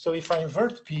K-linear. So if I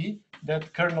invert P,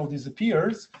 that kernel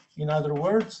disappears. In other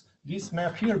words, this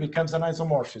map here becomes an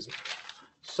isomorphism.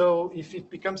 So if it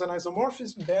becomes an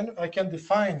isomorphism, then I can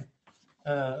define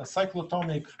a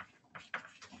cyclotomic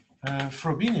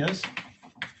Frobenius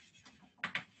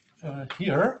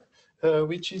here,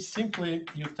 which is simply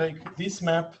you take this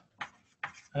map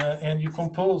and you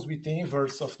compose with the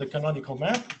inverse of the canonical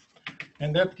map,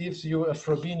 and that gives you a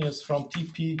Frobenius from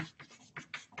TP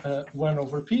 1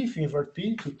 over P, if you invert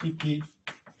P, to TP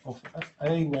of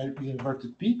A where we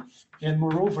inverted P, and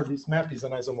moreover this map is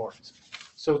an isomorphism.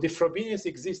 So the Frobenius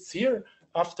exists here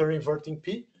after inverting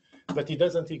P, but it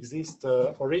doesn't exist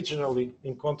originally,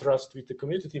 in contrast with the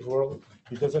commutative world.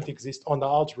 It doesn't exist on the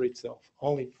algebra itself,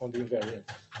 only on the invariant.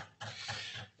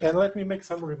 And let me make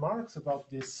some remarks about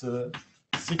this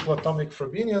cyclotomic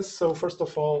Frobenius. So first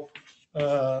of all,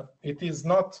 it is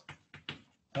not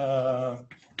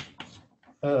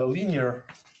linear.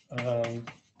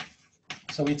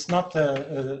 So it's not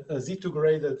a Z2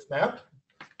 graded map.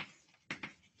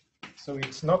 So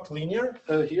it's not linear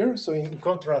here. So in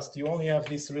contrast, you only have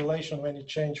this relation when you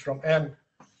change from n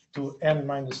to n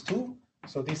minus 2.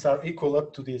 So these are equal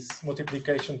up to this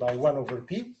multiplication by 1 over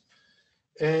P.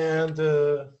 And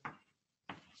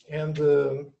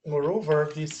moreover,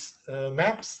 these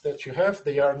maps that you have,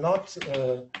 they are not,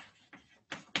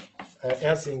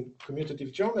 as in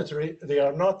commutative geometry, they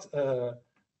are not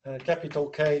capital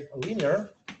K linear.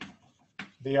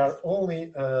 They are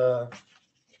only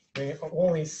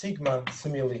sigma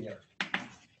semilinear.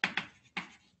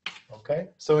 Okay,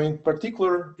 so in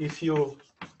particular, if you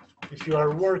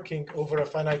are working over a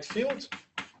finite field,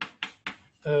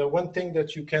 one thing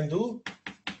that you can do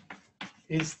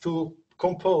is to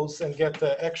compose and get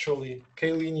actually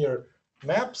K-linear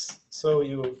maps. So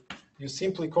you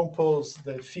simply compose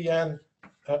the phi n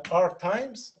r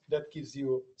times. That gives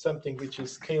you something which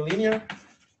is K-linear,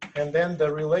 and then the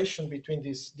relation between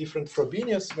these different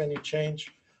Frobenius when you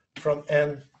change from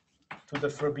n to the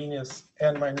Frobenius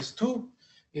n minus 2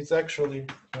 is actually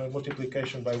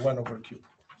multiplication by 1 over q.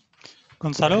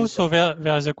 Gonçalo, so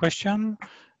there is a question.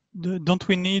 don't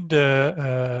we need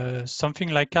something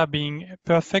like A being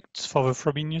perfect for the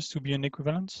Frobenius to be an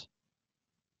equivalence?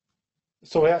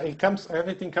 So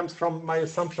everything comes from my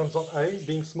assumptions on A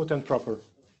being smooth and proper.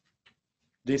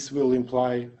 This will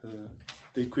imply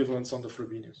the equivalence on the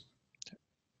Frobenius.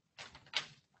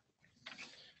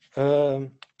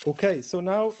 Okay, so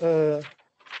now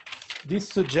this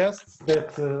suggests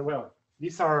that,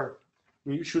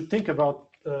 we should think about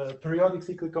periodic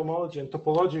cyclic homology and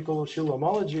topological Schill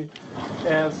homology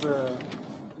as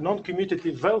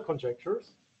non-commutative Weil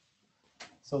conjectures.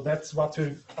 So that's what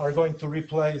we are going to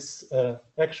replace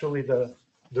actually the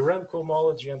RAM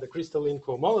cohomology and the crystalline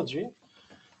cohomology.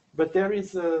 But there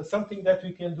is something that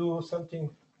we can do,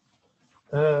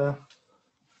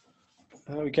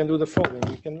 we can do the following.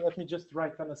 Let me just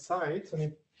write on a side. I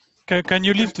mean, can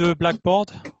you leave the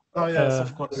blackboard? Oh, yes,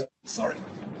 of course. Sorry.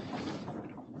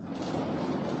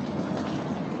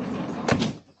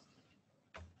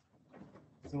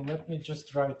 So let me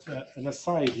just write an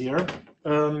aside here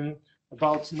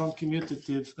about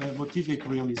non-commutative motivic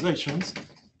realizations.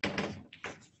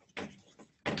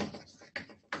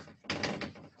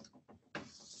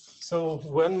 So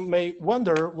one may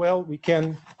wonder, well, we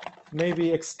can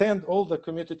maybe extend all the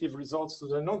commutative results to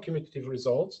the non-commutative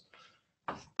results.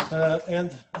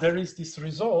 And there is this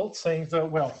result saying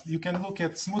that, well, you can look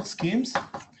at smooth schemes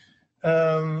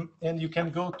and you can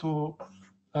go to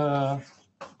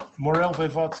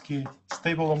Morel-Voevodsky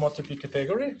stable homotopy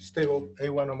category, stable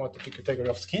A1 homotopy category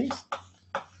of schemes.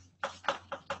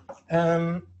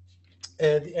 And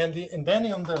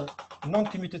then on the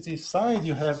non-commutative side,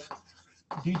 you have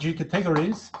DG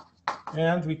categories,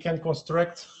 and we can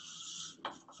construct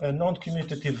a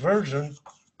non-commutative version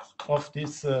of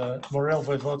this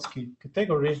Morel-Voevodsky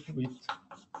category with,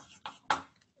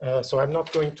 so I'm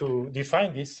not going to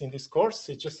define this in this course,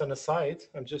 it's just an aside,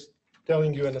 I'm just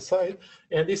telling you an aside,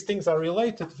 and these things are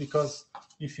related because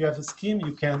if you have a scheme,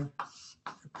 you can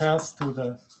pass to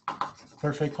the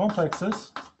perfect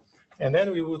complexes, and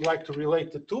then we would like to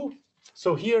relate the two.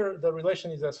 So here the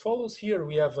relation is as follows. Here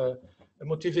we have a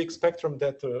motivic spectrum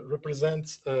that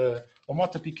represents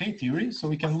homotopy K theory, so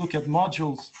we can look at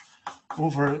modules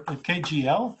over a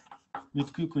KGL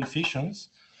with Q coefficients.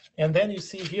 And then you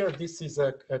see here, this is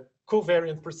a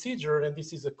covariant procedure, and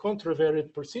this is a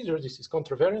contravariant procedure. This is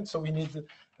contravariant, so we need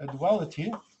a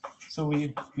duality. So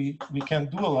we can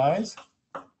dualize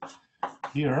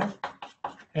here.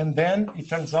 And then it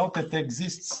turns out that there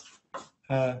exists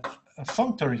a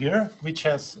functor here, which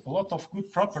has a lot of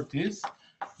good properties.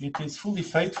 It is fully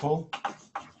faithful.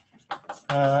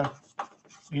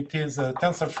 It is a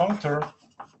tensor functor,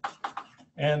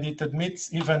 and it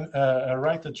admits even a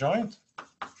right adjoint.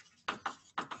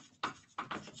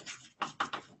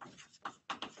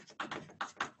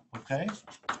 Okay.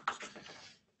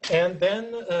 And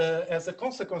then as a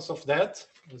consequence of that,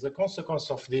 as a consequence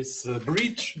of this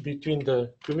breach between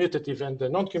the commutative and the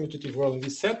non-commutative world in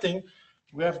this setting,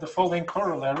 we have the following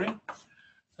corollary.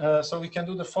 So we can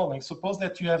do the following. Suppose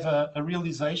that you have a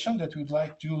realization that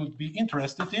you would be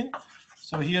interested in.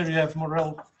 So here you have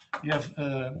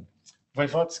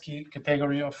Voevodsky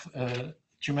category of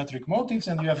geometric motives,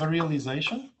 and you have a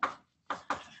realization.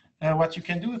 What you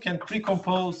can do, you can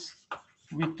precompose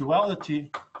with duality.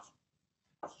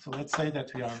 So let's say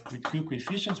that we are with Q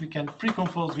coefficients, we can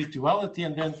precompose with duality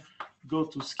and then go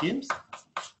to schemes.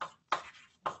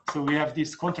 So we have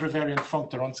this contravariant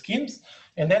functor on schemes,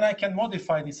 and then I can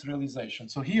modify this realization.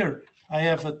 So here I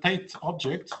have a Tate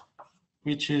object,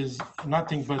 which is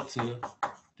nothing but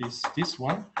this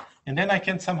one. And then I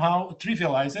can somehow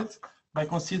trivialize it by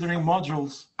considering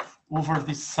modules over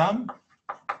this sum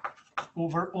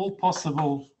over all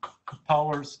possible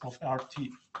powers of RT.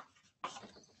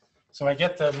 So I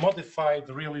get a modified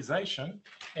realization,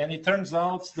 and it turns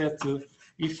out that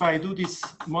if I do this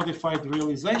modified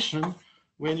realization,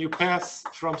 when you pass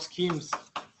from schemes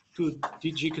to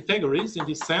DG categories in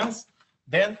this sense,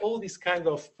 then all these kind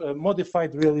of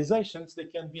modified realizations, they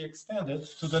can be extended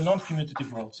to the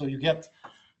non-commutative world. So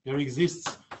there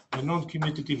exists a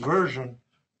non-commutative version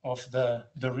of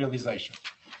the realization.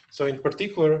 So in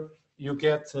particular, you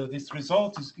get this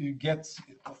result, it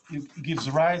gives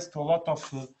rise to a lot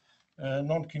of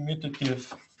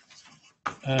non-commutative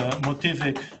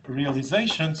motivic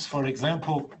realizations. For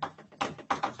example,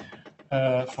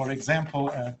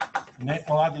 an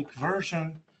Aladic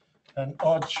version, an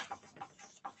Hodge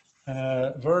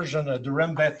version, a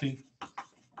Durham-Betty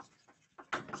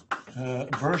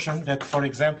version that, for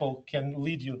example, can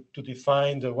lead you to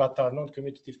define what are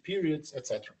non-commutative periods,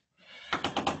 etc.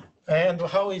 And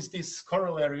how is this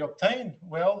corollary obtained?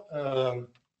 Well,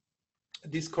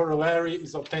 this corollary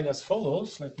is obtained as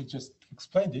follows. Let me just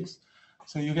explain this.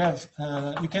 So you have,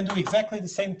 you can do exactly the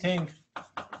same thing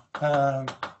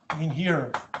in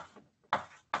here,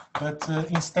 but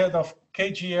instead of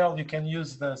KGL, you can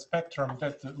use the spectrum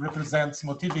that represents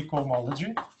motivic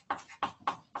cohomology.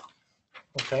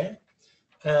 Okay,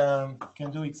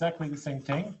 can do exactly the same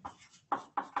thing.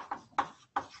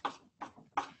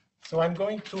 So I'm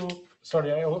going to,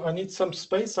 sorry, I need some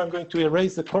space. So I'm going to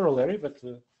erase the corollary, but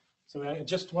so I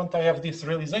just want, I have this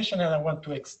realization and I want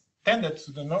to extend it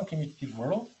to the non-commutative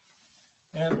world.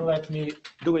 And let me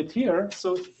do it here.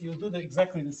 So you do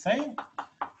exactly the same.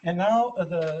 And now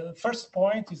the first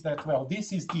point is that, well,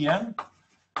 this is dm,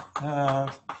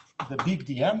 the big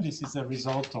dm. This is a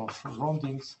result of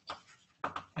Rondings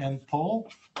and Paul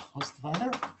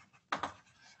Ostweiler.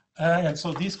 And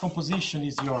so this composition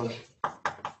is your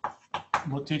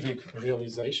motivic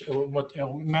realization,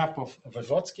 or map of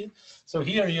Voevodsky. So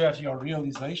here you have your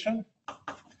realization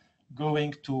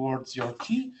going towards your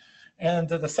T. And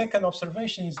the second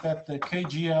observation is that the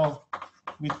KGL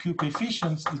with Q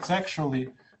coefficients, it's actually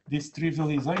this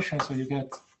trivialization. So you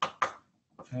get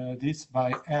this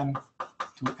by n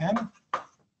to n.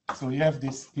 So you have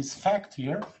this fact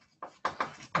here.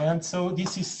 And so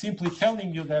this is simply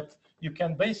telling you that you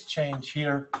can base change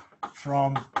here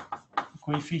from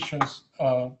coefficients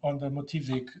on the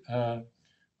motivic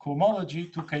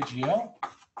cohomology to KGL.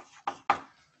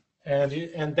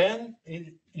 And then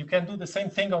you can do the same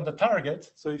thing on the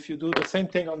target. So if you do the same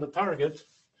thing on the target,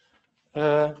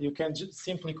 you can just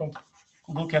simply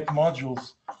look at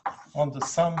modules on the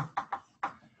sum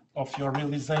of your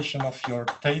realization of your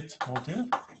Tate motive.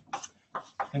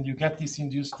 And you get this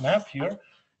induced map here.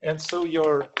 And so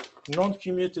your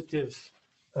non-commutative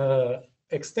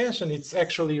extension, it's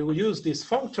actually, you use this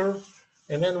functor.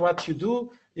 And then what you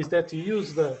do is that you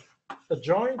use the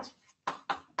adjoint.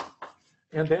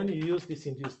 And then you use this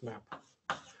induced map.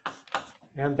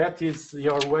 And that is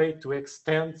your way to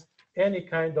extend any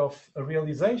kind of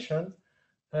realization.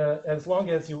 As long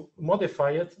as you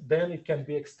modify it, then it can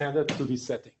be extended to this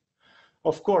setting.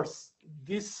 Of course,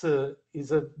 this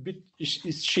is a bit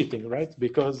is cheating, right?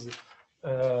 Because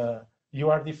you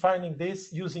are defining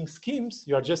this using schemes.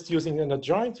 You are just using an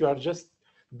adjoint. You are just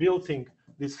building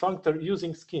this functor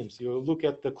using schemes. You look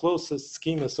at the closest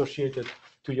scheme associated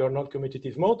to your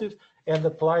non-commutative motive and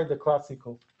apply the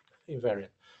classical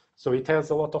invariant. So it has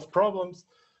a lot of problems.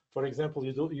 For example,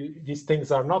 these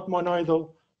things are not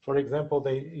monoidal. For example,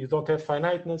 you don't have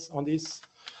finiteness on this.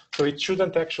 So it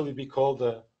shouldn't actually be called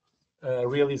a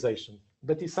realization.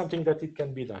 But it's something that it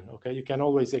can be done. Okay, you can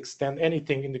always extend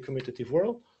anything in the commutative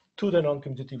world to the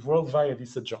non-commutative world via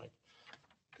this adjoint.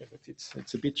 Okay, but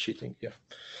it's a bit cheating, yeah.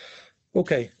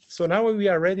 Okay, so now we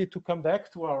are ready to come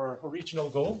back to our original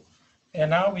goal.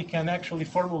 And now we can actually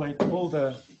formulate all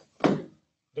the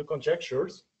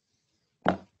conjectures.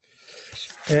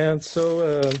 And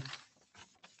so,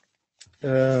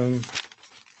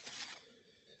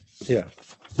 yeah.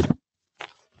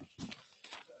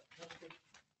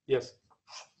 Yes.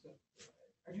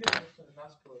 I didn't understand the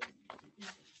last word. It's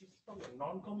from the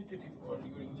non-commutative world.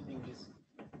 You are using this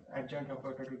adjoint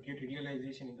operator to get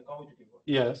realization in the commutative world.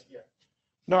 Yes. Yeah.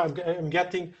 No, I'm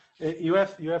getting. You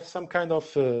have some kind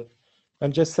of.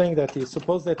 I'm just saying that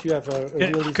suppose that you have a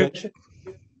realization.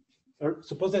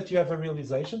 Suppose that you have a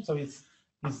realization. So it's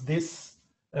this.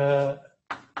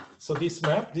 So this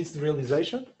map, this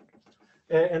realization,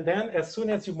 and then as soon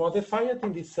as you modify it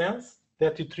in this sense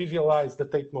that you trivialize the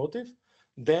Tate motive,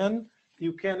 then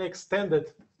you can extend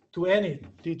it to any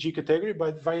DG category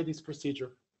via this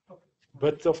procedure. Okay.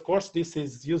 But of course, this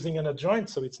is using an adjoint,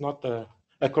 so it's not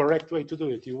a correct way to do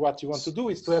it. What you want to do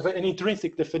is to have an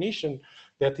intrinsic definition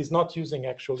that is not using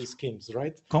actually schemes,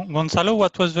 right? Gonçalo,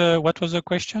 what was the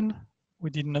question?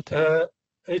 We did not have.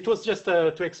 It was just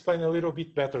to explain a little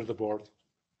bit better the board.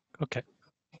 Okay.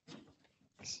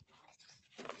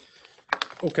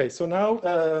 Okay, so now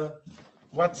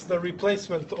what's the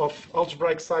replacement of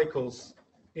algebraic cycles?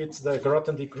 It's the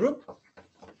Grothendieck group.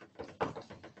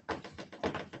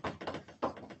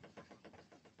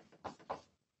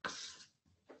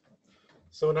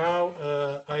 So now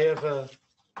I have a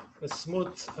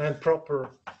smooth and proper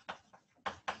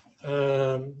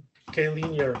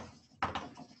K-linear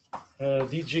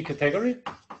DG category.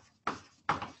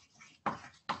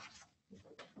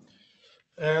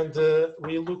 And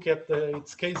we look at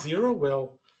its K0.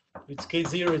 Well, its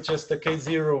K0 is just a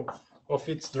K0 of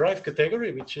its drive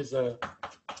category, which is a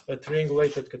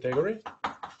triangulated category.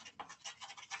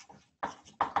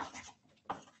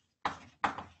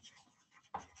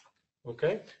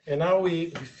 Okay, and now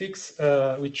we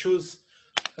choose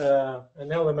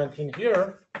an element in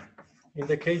here in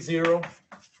the K0,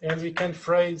 and we can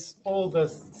phrase all the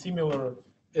similar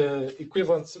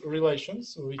equivalence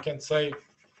relations. So we can say,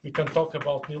 we can talk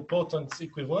about nilpotent's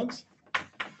equivalence.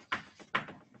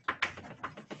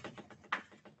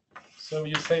 So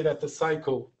you say that the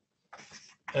cycle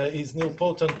is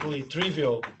nilpotently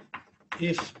trivial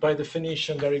if, by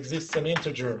definition, there exists an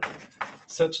integer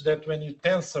such that when you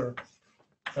tensor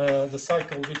the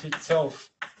cycle with itself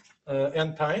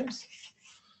n times,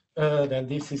 then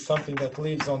this is something that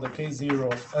lives on the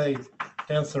K0 of A,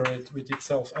 tensor it with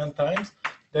itself n times,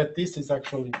 that this is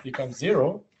actually becomes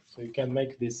 0. So you can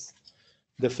make this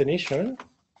definition.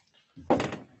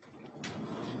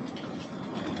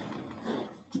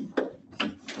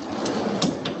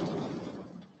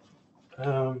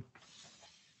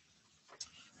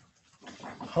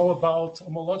 How about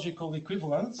homological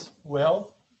equivalence?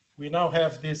 Well, we now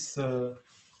have this,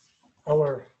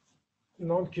 our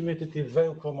non-commutative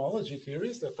Weil cohomology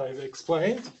theories that I've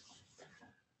explained.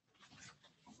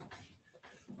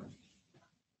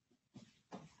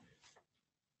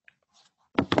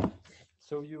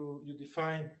 So you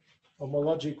define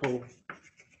homological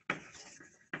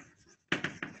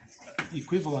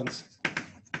equivalence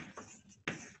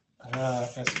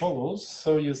as follows.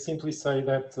 So you simply say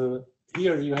that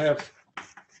here you have,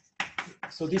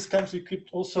 so this comes equipped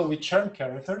also with charm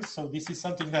characters. So this is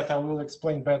something that I will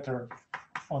explain better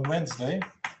on Wednesday.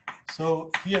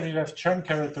 So here you have charm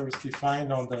characters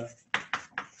defined on the,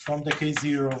 from the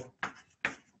K0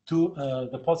 to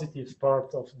the positive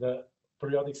part of the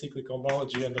periodic cyclic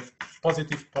homology and the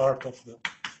positive part of the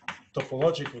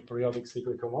topological periodic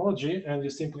cyclic homology. And you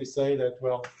simply say that,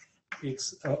 well,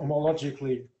 it's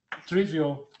homologically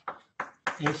trivial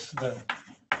if the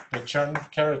charm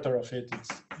character of it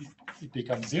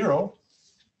becomes 0.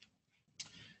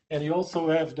 And you also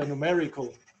have the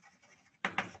numerical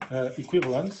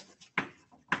equivalence.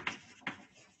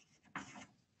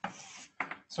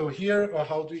 So here,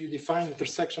 how do you define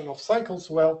intersection of cycles?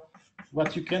 Well,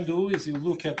 what you can do is you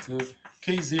look at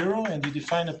K0 and you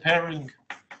define a pairing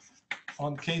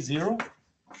on K0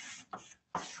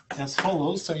 as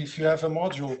follows. So if you have a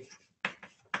module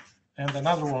and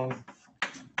another one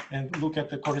and look at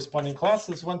the corresponding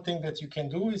classes, one thing that you can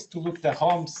do is to look the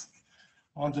Helms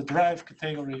on the drive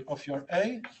category of your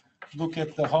A, look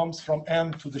at the Helms from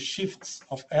M to the shifts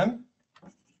of M,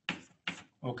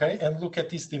 okay, and look at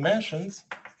these dimensions,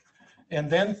 and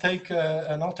then take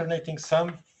an alternating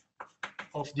sum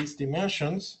of these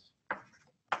dimensions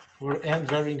for n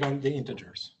varying on the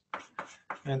integers.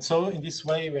 And so in this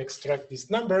way, we extract this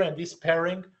number, and this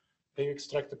pairing, they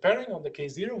extract the pairing on the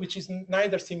K0, which is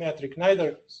neither symmetric,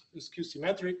 neither skew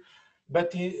symmetric,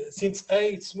 but since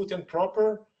A is smooth and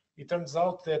proper, it turns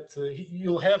out that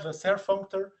you'll have a Serre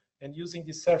functor, and using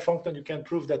this Serre functor, you can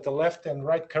prove that the left and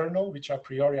right kernel, which a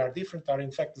priori are different, are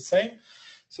in fact the same.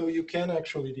 So you can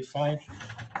actually define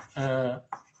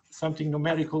something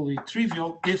numerically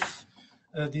trivial if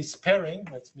this pairing,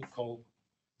 let me call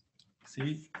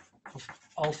C of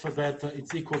alpha beta,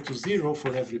 it's equal to 0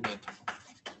 for every beta.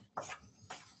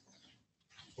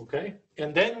 Okay,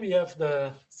 and then we have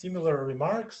the similar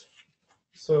remarks.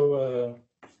 So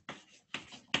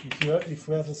if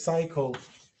we have a cycle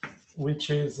which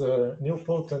is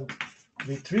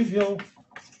nilpotently trivial,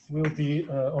 will be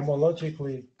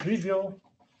homologically trivial,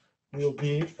 will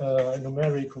be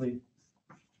numerically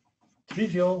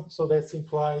trivial. So that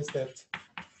implies that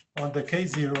on the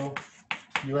K0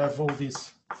 you have all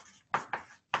these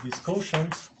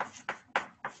quotients,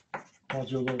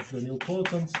 modulo the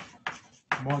nilpotent,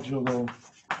 modulo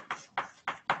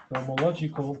the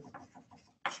homological,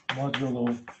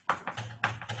 modulo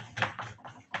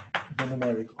the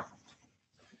numerical.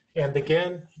 And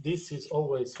again, this is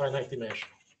always finite dimension.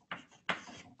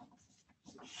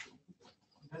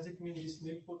 Does it mean this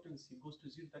nilpotency goes to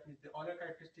 0? That means the Euler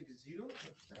characteristic is 0?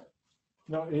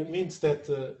 No, it means that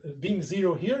being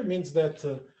 0 here means that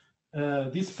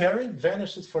this pairing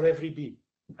vanishes for every B.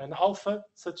 And alpha,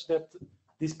 such that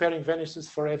this pairing vanishes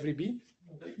for every B.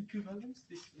 The equivalence,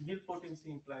 this nilpotency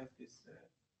implies this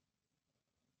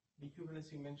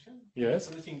equivalence you mentioned? Yes.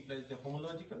 Equivalency implies the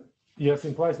homological? Yes,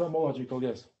 implies the homological,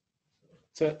 yes.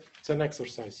 It's an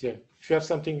exercise, yeah. If you have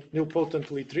something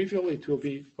nilpotently trivial, it will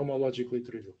be homologically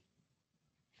trivial.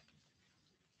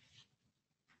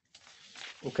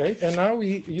 Okay, and now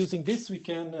using this, we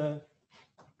can,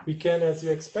 as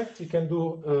you expect, we can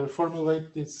do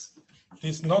formulate these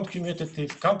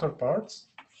non-commutative counterparts.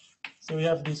 So we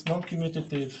have this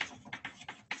non-commutative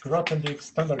Grothendieck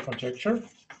standard conjecture.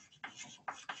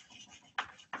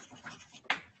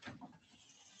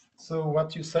 So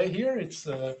what you say here, it's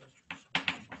a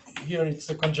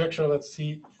conjecture. Let's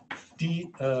see,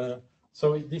 D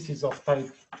So this is of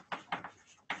type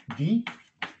D.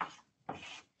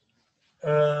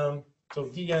 So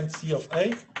D and C of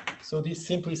A. So this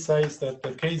simply says that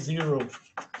the K0,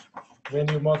 when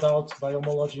you mod out by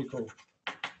homological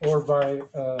or by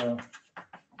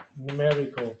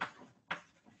numerical,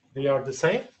 they are the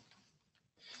same.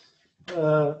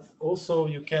 Also,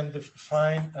 you can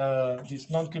define this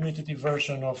non-commutative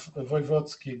version of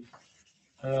Voevodsky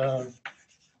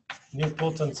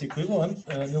nilpotence equivalent,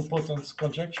 nilpotence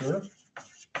conjecture.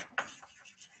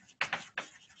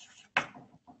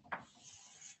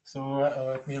 So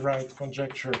let me write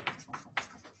conjecture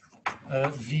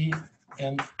V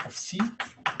and of C.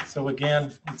 So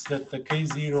again, it's that the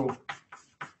K0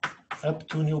 up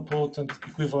to nilpotent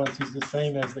equivalence is the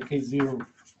same as the K0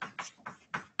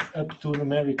 up to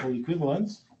numerical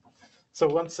equivalence. So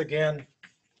once again,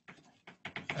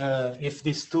 if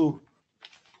these two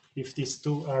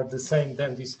are the same,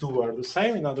 then these two are the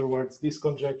same. In other words, this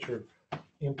conjecture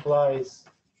implies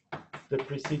the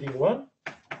preceding one.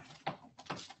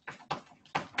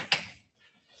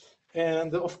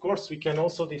 And of course, we can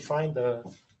also define the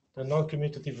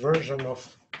non-commutative version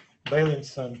of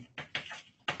Beilinson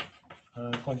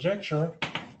conjecture.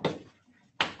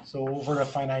 So over a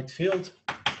finite field,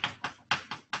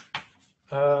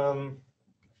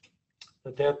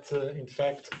 that in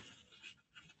fact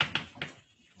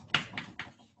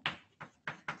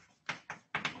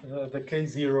the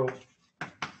K0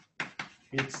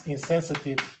 is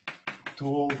insensitive to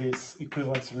all these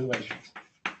equivalence relations.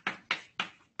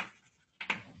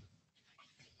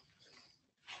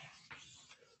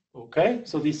 Okay,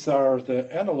 so these are the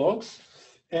analogs.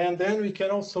 And then we can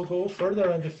also go further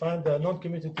and define the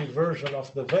non-commutative version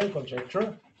of the Weil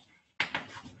conjecture.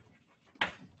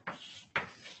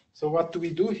 So what do we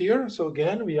do here? So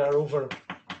again, we are over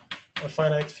a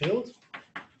finite field.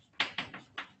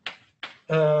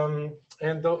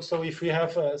 So if we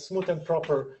have a smooth and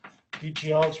proper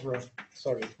DG algebra,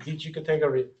 DG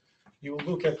category, you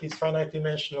look at this finite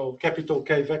dimensional capital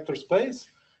K vector space,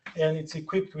 and it's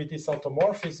equipped with this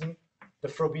automorphism, the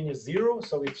Frobenius zero.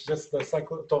 So it's just the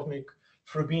cyclotomic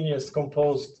Frobenius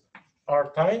composed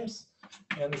R times.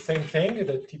 And the same thing,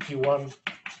 the TP1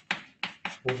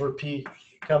 over P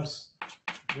comes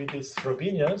with this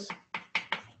Frobenius,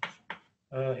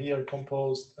 here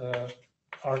composed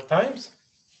R times.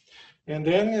 And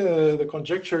then the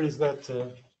conjecture is that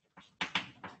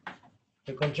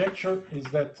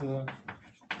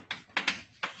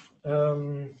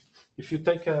if you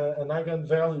take an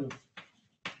eigenvalue,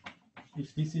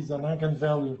 if this is an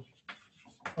eigenvalue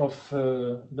of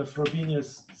the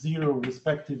Frobenius 0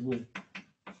 respectively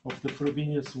of the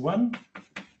Frobenius 1,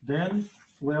 then,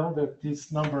 well, that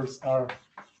these numbers are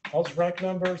algebraic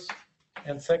numbers,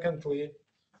 and secondly,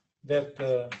 that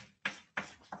the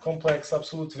complex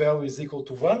absolute value is equal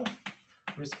to 1,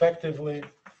 respectively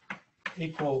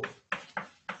equal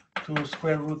to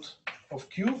square root of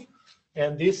Q,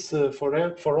 and this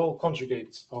for all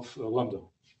conjugates of lambda.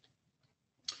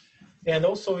 And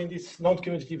also in this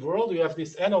non-commutative world, we have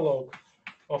this analog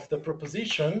of the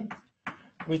proposition,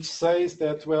 which says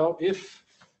that, well, if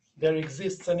there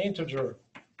exists an integer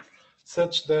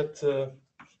such that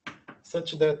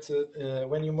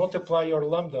when you multiply your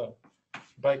lambda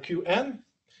by Qn,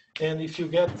 and if you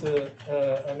get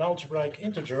an algebraic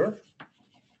integer,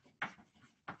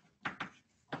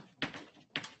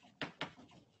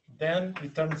 then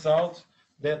it turns out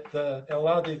that the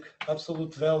L-adic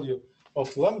absolute value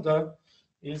of lambda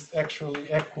is actually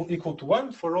equal to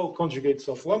 1 for all conjugates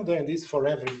of lambda, and this for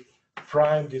every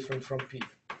prime different from P.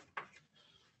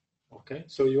 Okay,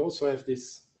 so you also have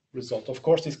this result. Of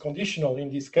course, it's conditional in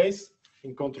this case,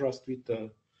 in contrast with the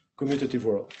commutative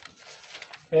world.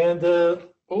 And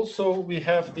also we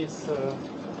have this.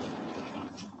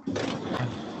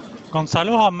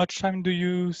 Gonçalo, how much time do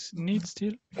you need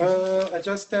still? I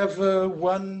just have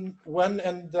one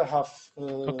and a half.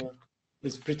 Okay.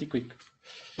 It's pretty quick.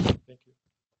 Thank you.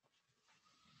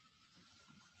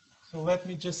 So let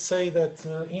me just say that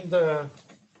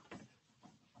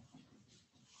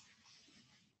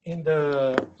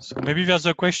So maybe there's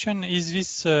a question: is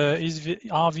this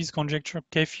are these conjecture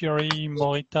K-theory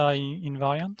Morita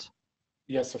invariant?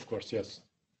 Yes, of course, yes.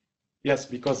 Yes,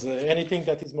 because anything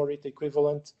that is Morita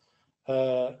equivalent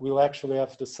will actually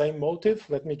have the same motive.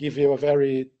 Let me give you a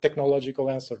very technological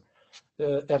answer.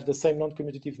 Have the same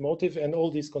non-commutative motive, and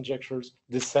all these conjectures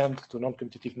descend to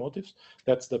non-commutative motives.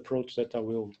 That's the approach that I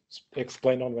will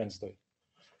explain on Wednesday.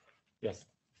 Yes.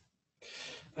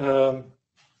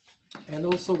 And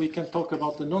also we can talk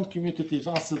about the non-commutative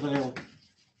Acevedo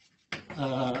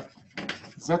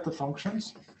zeta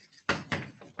functions.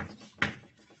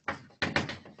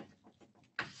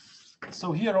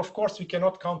 so here, of course, we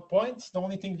cannot count points. The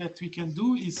only thing that we can do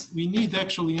is we need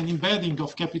actually an embedding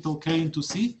of capital K into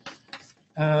C.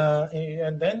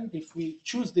 And then if we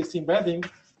choose this embedding,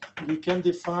 we can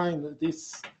define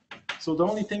this. So the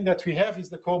only thing that we have is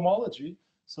the cohomology.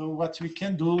 So what we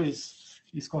can do is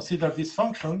consider these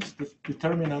functions, the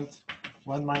determinant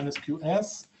 1 minus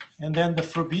QS, and then the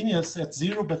Frobenius at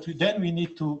 0, but then we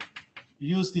need to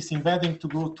use this embedding to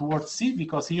go towards C,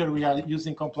 because here we are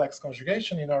using complex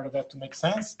conjugation in order that to make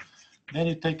sense. Then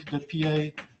you take the PA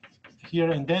here,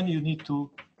 and then you need to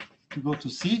go to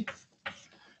C.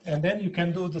 And then you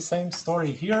can do the same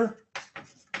story here.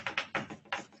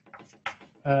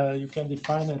 You can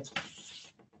define it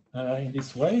in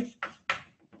this way.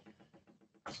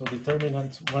 So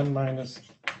determinant 1 minus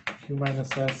Q minus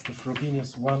S, the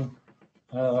Frobenius 1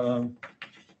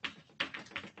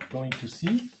 going to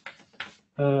C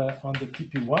on the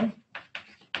TP1.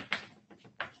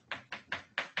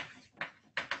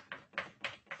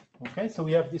 Okay, so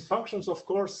we have these functions, of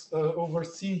course, over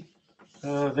C.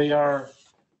 They are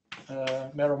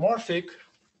meromorphic.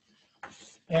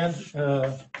 And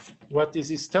what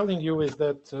this is telling you is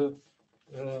that,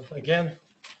 again,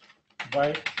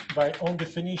 by own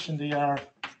definition, they are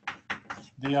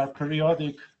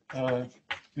periodic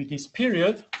with this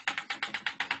period.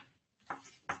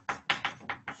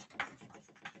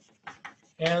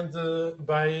 And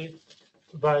by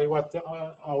what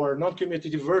our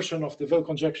non-commutative version of the Weil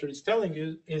conjecture is telling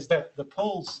you is that the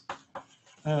poles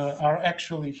are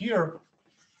actually here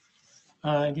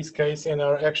in this case, and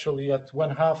are actually at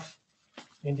 1/2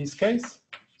 in this case.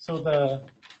 So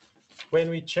when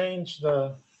we change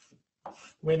the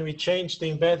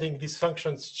embedding, these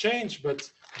functions change,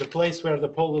 but the place where the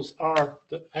poles are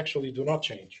actually do not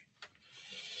change.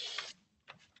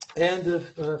 And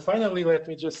finally, let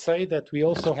me just say that we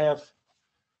also have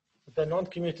the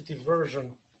non-commutative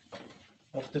version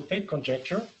of the Tate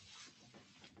conjecture.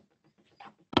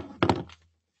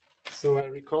 So I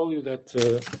recall you that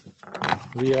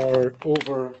we are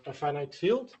over a finite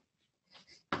field.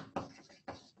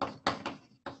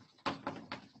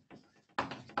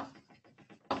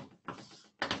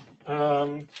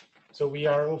 So we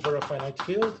are over a finite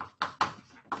field.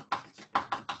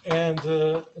 And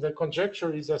the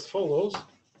conjecture is as follows.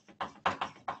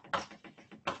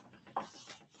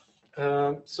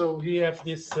 So we have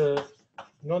this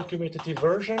non-commutative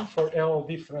version for L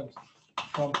different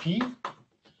from P.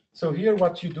 So here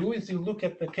what you do is you look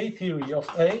at the K theory of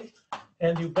A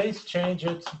and you base change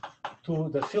it to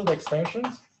the field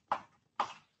extensions.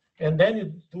 And then you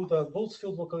do the Bose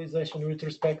field localization with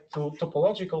respect to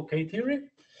topological K theory.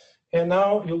 And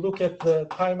now you look at the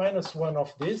pi minus 1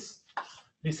 of this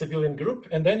abelian group,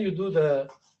 and then you do the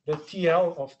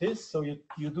TL of this. So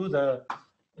you do the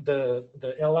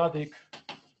L-adic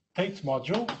Tate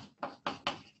module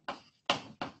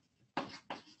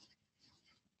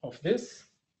of this,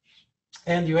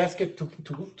 and you ask it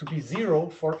to be 0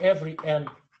 for every n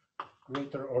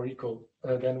greater or equal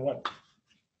than 1.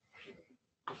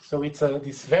 So it's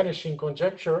this vanishing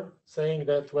conjecture saying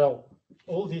that, well,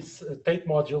 all these Tate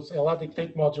modules, L-adic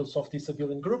Tate modules of these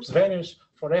abelian groups vanish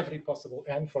for every possible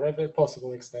n, for every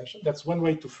possible extension. That's one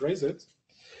way to phrase it.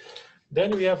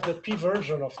 Then we have the P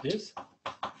version of this.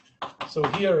 So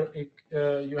here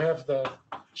you have the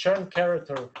Chern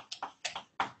character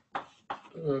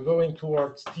going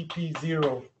towards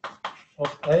TP0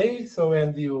 of A. So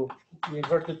and you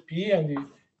inverted P and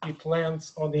it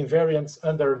lands on the invariance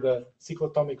under the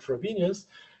cyclotomic Frobenius.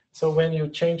 So when you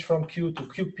change from Q to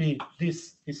QP,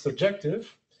 this is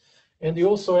surjective. And you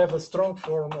also have a strong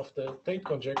form of the Tate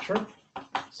conjecture.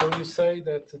 So you say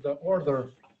that the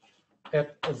order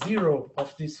at 0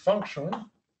 of this function,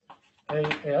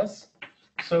 AS,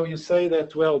 so you say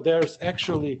that, well, there's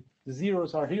actually, the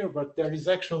zeros are here, but there is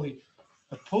actually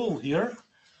a pole here.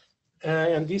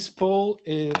 And this pole,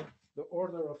 the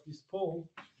order of this pole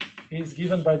is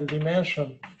given by the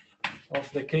dimension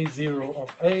of the K0 of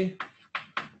A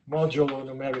modulo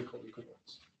numerical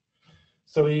equivalence.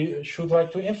 So we should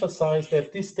like to emphasize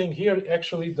that this thing here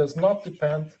actually does not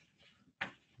depend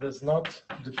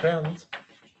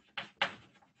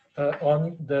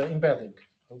on the embedding,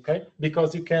 okay?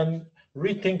 Because you can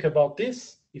rethink about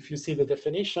this. If you see the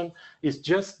definition, it's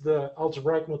just the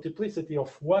algebraic multiplicity of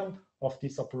one of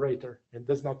this operator. It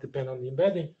does not depend on the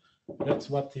embedding. That's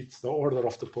what it's the order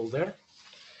of the pole there.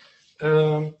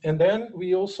 And then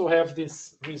we also have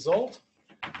this result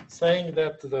saying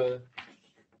that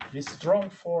this strong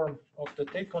form of the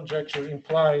Tate conjecture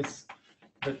implies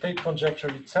the Tate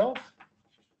conjecture itself.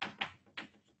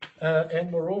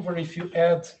 And moreover, if you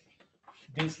add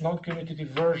this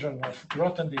non-commutative version of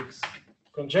Grothendieck's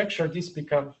conjecture, this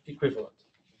becomes equivalent.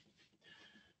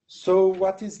 So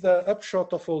what is the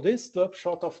upshot of all this? The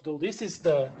upshot of all this is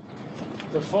the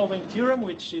following theorem,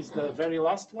 which is the very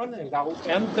last one, and I'll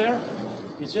end there.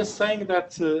 It's just saying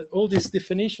that all these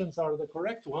definitions are the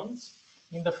correct ones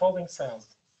in the following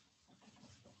sense.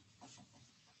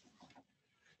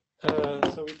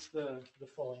 So it's the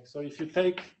following. So if you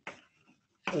take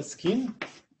a scheme,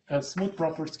 a smooth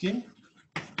proper scheme,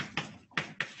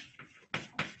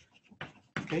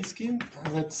 scheme,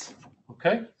 let's,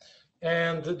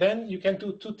 and then you can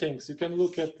do two things. You can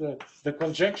look at the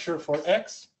conjecture for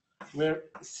X, where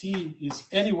C is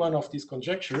any one of these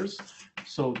conjectures.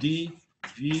 So D,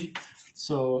 V,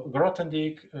 so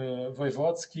Grothendieck,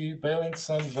 Voevodsky,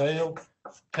 Beilinson, Weil,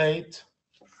 Tate,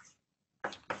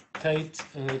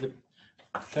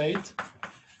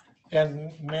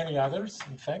 and many others,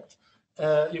 in fact.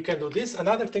 You can do this.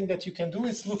 Another thing that you can do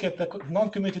is look at the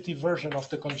non-commutative version of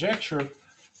the conjecture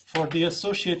for the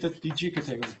associated DG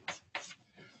category.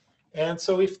 And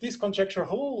so if this conjecture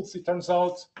holds, it turns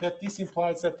out that this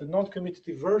implies that the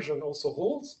non-commutative version also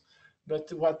holds.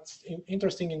 But what's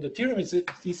interesting in the theorem is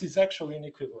that this is actually an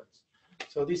equivalence.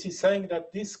 So this is saying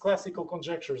that these classical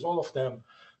conjectures, all of them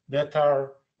that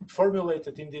are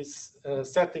formulated in this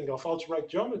setting of algebraic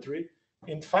geometry,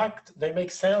 in fact, they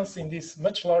make sense in this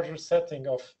much larger setting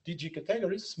of DG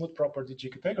categories, smooth proper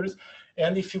DG categories.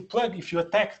 And if you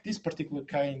attack this particular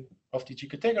kind of DG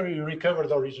category, you recover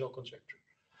the original conjecture.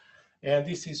 And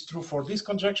this is true for these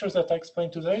conjectures that I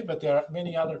explained today, but there are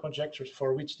many other conjectures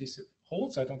for which this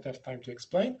holds. I don't have time to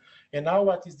explain. And now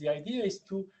what is the idea is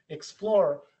to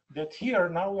explore that here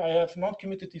now I have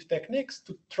non-commutative techniques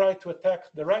to try to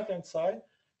attack the right-hand side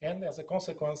and as a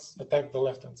consequence attack the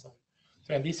left-hand side.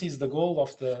 And this is the goal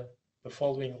of the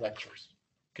following lectures.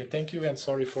 Okay, thank you and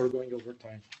sorry for going over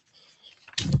time.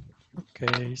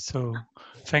 Okay, so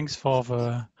thanks for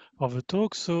the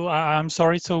talk. So I'm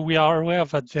sorry, so we are aware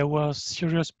that there were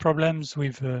serious problems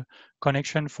with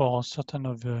connection for certain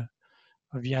of the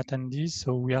attendees.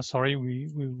 So we are sorry, we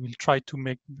will try to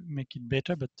make it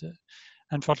better, but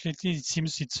unfortunately it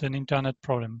seems it's an internet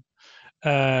problem.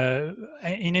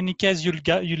 In any case,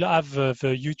 you'll have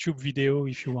the YouTube video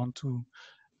if you want to,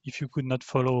 if you could not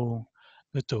follow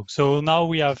the talk. So now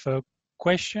we have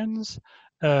questions.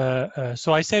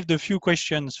 So I saved a few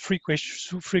questions, three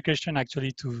questions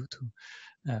actually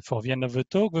for the end of the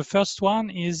talk. The first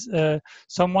one is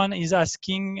someone is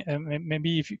asking,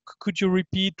 maybe if could you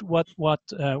repeat why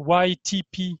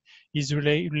TP is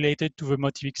related to the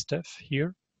motivic stuff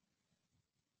here?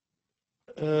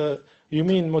 You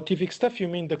mean motivic stuff? You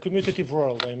mean the commutative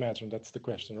world? I imagine that's the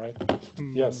question, right?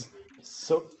 Mm. Yes.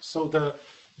 So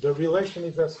the relation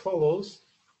is as follows.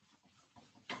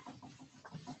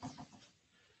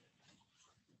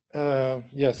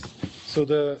 Yes. So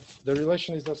the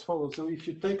relation is as follows. So if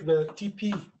you take the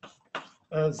TP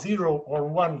 0 or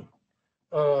 1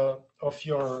 of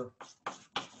your,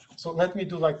 so let me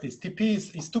do like this.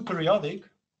 TP is too periodic.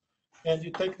 And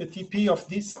you take the TP of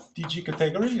this DG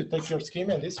category, you take your scheme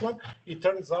and this one, it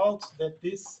turns out that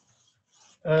this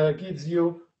gives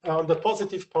you, on the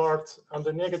positive part, on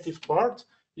the negative part,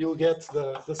 you'll get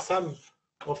the sum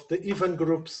of the even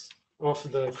groups of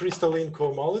the crystalline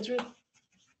cohomology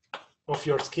of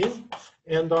your scheme.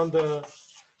 And on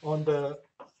the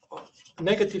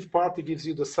negative part, it gives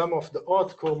you the sum of the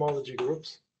odd cohomology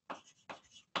groups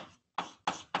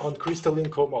on crystalline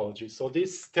cohomology. So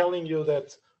this telling you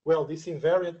that, well, this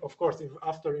invariant, of course,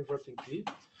 after inverting P,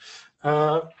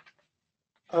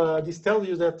 this tells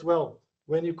you that, well,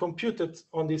 when you compute it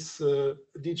on this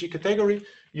DG category,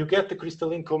 you get the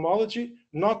crystalline cohomology,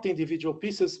 not the individual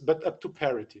pieces, but up to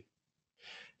parity.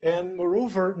 And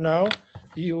moreover, now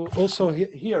you also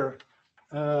here,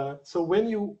 so when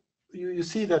you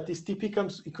see that this TP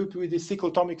comes equipped with this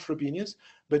cyclotomic Frobenius,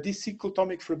 but this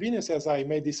cyclotomic Frobenius, as I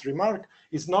made this remark,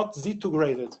 is not Z2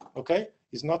 graded, okay?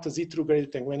 Is not a Z2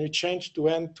 graded thing. When you change to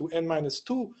n minus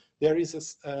 2, there is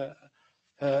a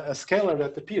scalar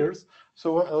that appears.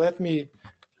 So let me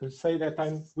say that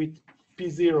I'm with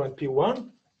P0 and P1,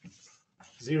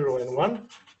 0 and 1.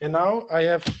 And now I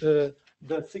have the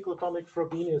cyclotomic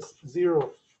Frobenius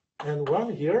 0 and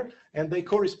 1 here, and they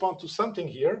correspond to something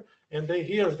here. And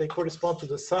they correspond to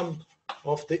the sum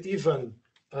of the even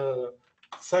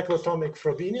cyclotomic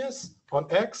Frobenius on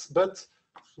X, but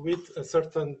with a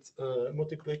certain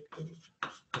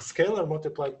scalar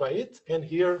multiplied by it, and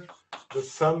here the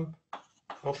sum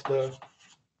of the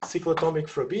cyclotomic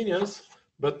Frobenius,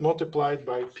 but multiplied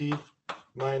by P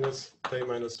minus T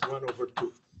minus 1 over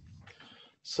 2.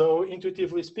 So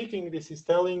intuitively speaking, this is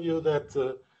telling you that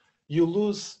you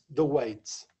lose the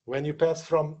weights. When you pass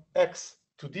from X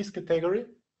to this category,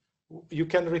 you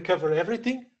can recover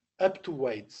everything up to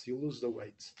weights. You lose the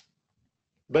weights.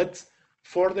 But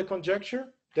for the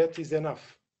conjecture, that is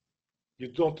enough. You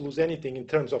don't lose anything in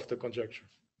terms of the conjecture.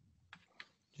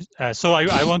 So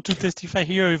I want to testify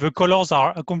here, the colors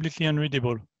are completely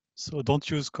unreadable. So don't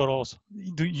use colors.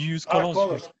 Do you use colors?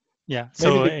 Colors. Yeah.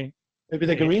 Maybe maybe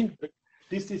the green.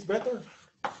 This is better.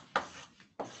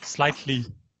 Slightly.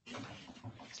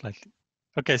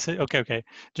 Okay. So okay.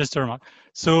 Just a remark.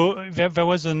 So there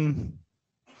was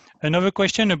another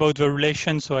question about the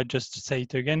relation. So I just say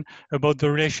it again about the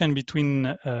relation between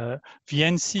the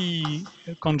NC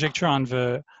conjecture and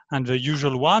the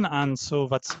usual one. And so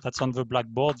that's on the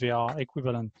blackboard. They are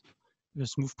equivalent. The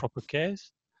smooth proper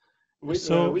case.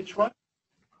 Which one?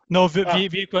 No,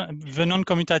 the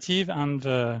non-commutative and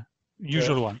the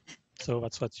usual one. So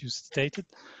that's what you stated.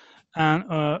 And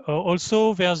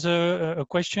also there's a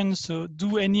question, so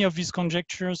do any of these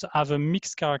conjectures have a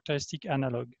mixed characteristic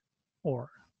analog or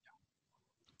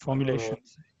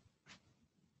formulations?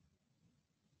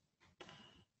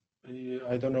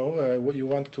 I don't know, what you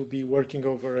want to be working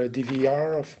over a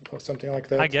DVR or something like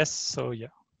that? I guess so, yeah.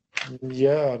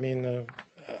 Yeah, I mean,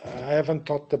 I haven't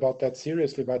thought about that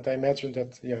seriously, but I imagine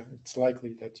that, yeah, it's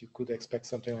likely that you could expect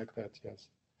something like that, yes.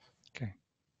 Okay.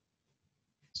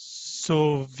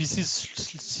 So this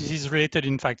is related,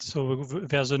 in fact. So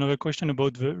there's another question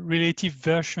about the relative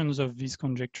versions of this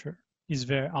conjecture.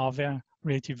 Are there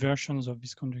relative versions of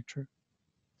this conjecture?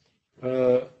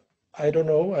 I don't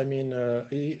know. I mean,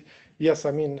 yes.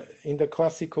 I mean, in the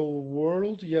classical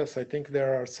world, yes. I think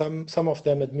there are some of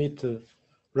them admit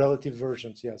relative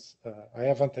versions. Yes. I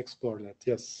haven't explored that.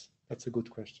 Yes, that's a good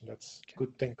question. That's a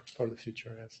good thing for the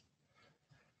future. Yes.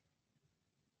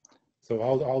 So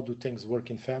how do things work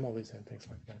in families and things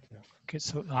like that? Yeah. Okay,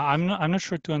 so I'm not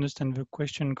sure to understand the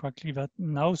question correctly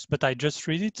now, but I just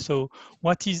read it. So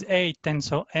what is A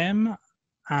tensor M,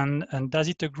 and does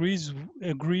it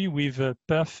agree with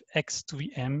perf x to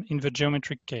the m in the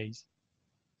geometric case?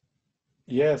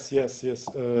 Yes.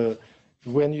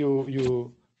 When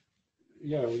you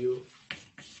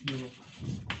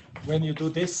when you do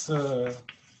this,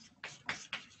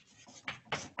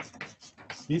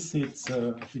 it's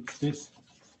this.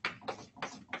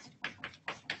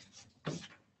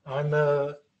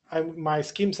 My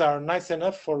schemes are nice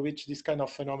enough for which this kind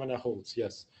of phenomena holds.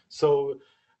 Yes. So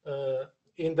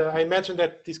I imagine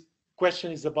that this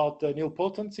question is about the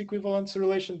nilpotence equivalence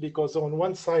relation, because on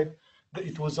one side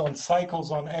it was on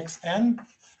cycles on xn,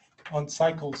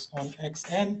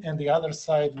 and the other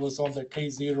side was on the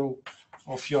k0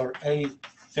 of your A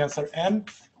tensor M,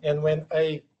 and when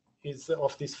A is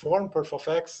of this form, perf of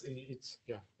x, it's,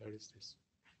 yeah, there is this.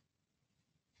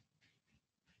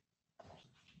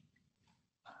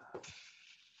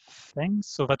 Thanks.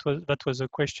 So that was a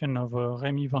question of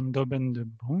Remy van Dobben de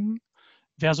Bruin.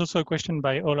 There's also a question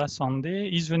by Ola Sande.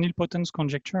 Is the nilpotence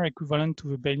conjecture equivalent to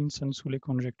the Beilinson-Soulet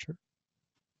conjecture?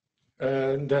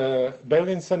 And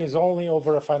Beilinson is only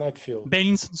over a finite field.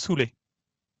 Beilinson-Soulet.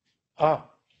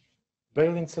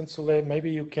 Beilinson-Soulet.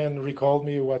 Maybe you can recall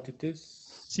me what it is.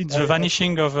 It's the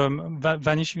vanishing of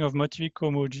motivic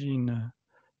homology in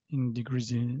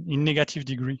degrees in negative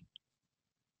degree.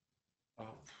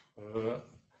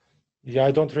 Yeah,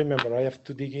 I don't remember. I have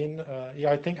to dig in.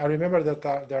 Yeah, I think I remember that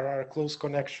there are close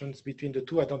connections between the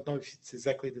two. I don't know if it's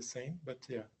exactly the same, but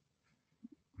yeah.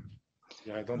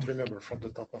 Yeah, I don't remember from the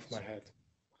top of my head.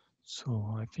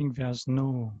 So I think there's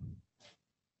no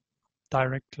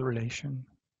direct relation.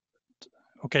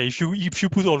 Okay, if you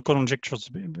put all conjectures.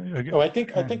 Oh, I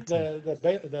think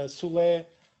the Soulet,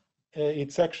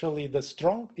 it's actually the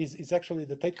strong is actually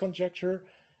the Tate conjecture,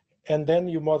 and then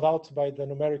you mod out by the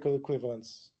numerical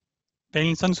equivalence.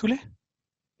 Beilinson-Soulet?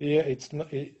 Yeah, it's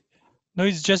not. No,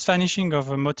 it's just vanishing of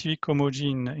a motivic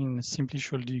homology in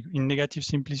simplicial degree, in negative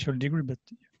simplicial degree, but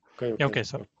okay. Yeah, okay.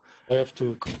 So I have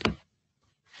to.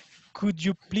 Could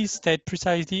you please state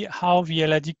precisely how the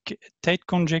L-adic Tate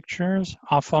conjectures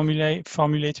are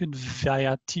formulated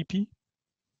via TP?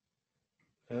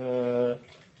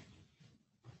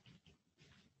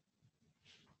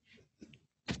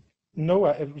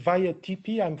 No, via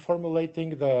TP, I'm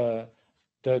formulating the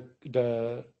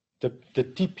TP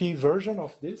version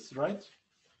of this, right?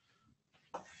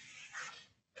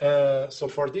 So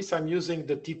for this, I'm using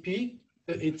the TP.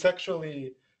 It's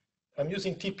actually, I'm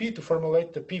using TP to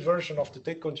formulate the P version of the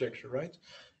Tate conjecture, right?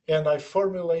 And I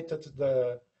formulated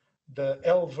the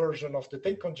L version of the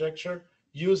Tate conjecture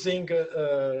using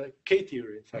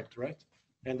K-theory, in fact, right?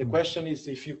 And the question is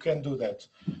if you can do that.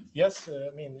 Yes, I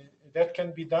mean, that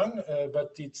can be done,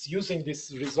 but it's using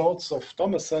these results of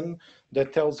Thomason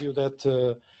that tells you that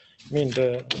I mean,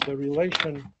 the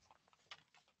relation.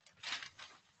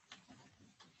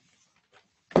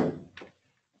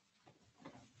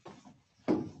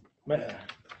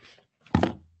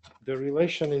 The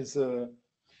relation is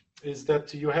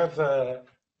that you have a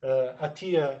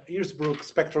Atiyah-Hirzebruch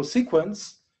spectral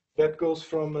sequence that goes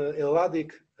from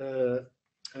Eladic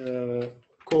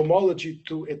cohomology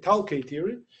to étale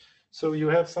K-theory. So you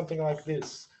have something like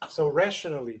this. So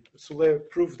rationally, Soule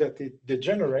proved that it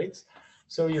degenerates.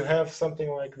 So you have something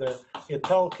like the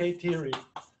étale K-theory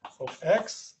of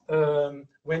X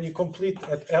when you complete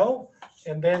at L,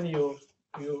 and then you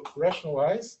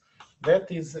rationalize.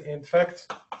 That is, in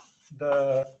fact,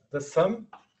 the sum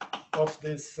of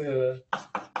this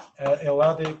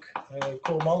Eladic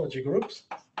cohomology groups.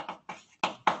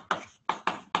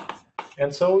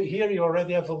 And so here you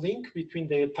already have a link between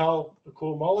the étale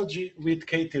cohomology with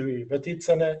K-theory, but it's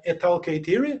an étale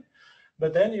K-theory.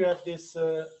 But then you have this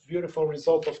beautiful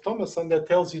result of Thomason that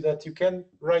tells you that you can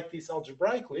write this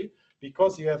algebraically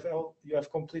because you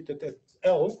have completed at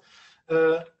L.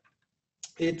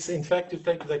 It's in fact, you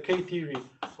take the K-theory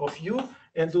of U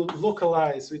and do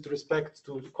localize with respect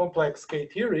to the complex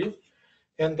K-theory.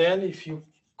 And then if you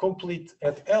complete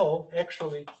at L,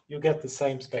 actually, you get the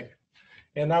same spectrum.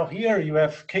 And now here you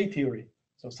have K-theory,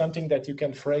 so something that you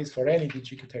can phrase for any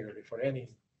DG category, for any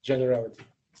generality.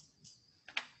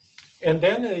 And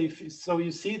then, so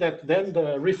you see that then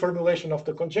the reformulation of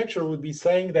the conjecture would be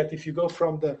saying that if you go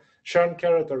from the Charn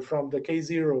character from the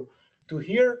K0 to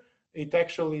here, it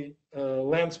actually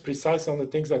lands precise on the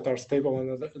things that are stable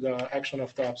on the action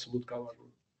of the absolute Galois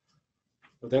group.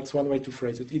 So that's one way to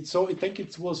phrase it. So I think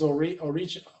it was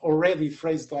already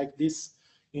phrased like this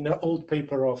in an old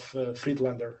paper of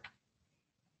Friedlander,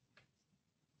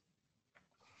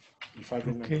 if I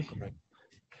remember correctly.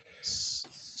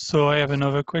 So I have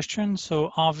another question.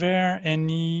 So are there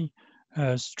any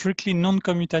strictly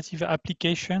non-commutative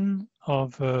application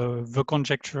of the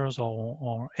conjectures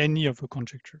or any of the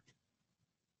conjecture?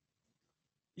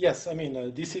 Yes, I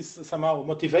mean, this is somehow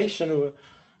motivation.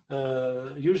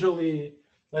 Usually,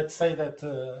 let's say that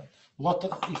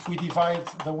if we divide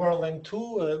the world in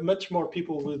two, much more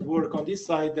people would work on this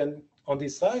side than on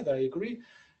this side, I agree.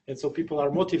 And so people are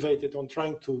motivated on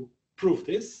trying to prove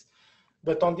this.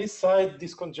 But on this side,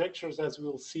 these conjectures, as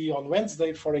we'll see on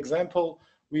Wednesday, for example,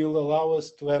 will allow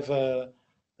us to have a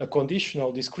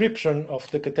conditional description of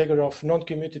the category of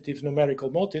non-commutative numerical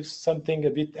motifs, something a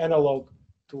bit analog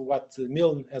to what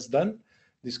Milne has done,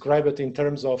 describe it in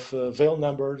terms of Weil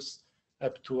numbers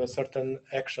up to a certain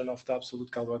action of the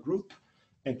absolute Galois group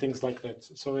and things like that.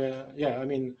 So yeah, I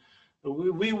mean,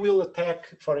 we will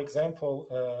attack, for example,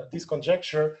 this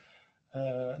conjecture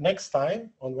next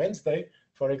time on Wednesday.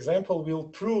 For example, we'll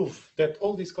prove that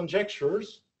all these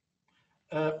conjectures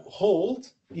hold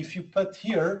if you put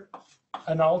here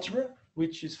an algebra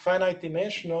which is finite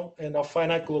dimensional and of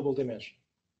finite global dimension,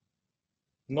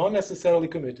 not necessarily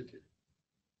commutative.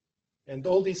 And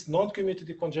all these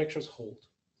non-commutative conjectures hold.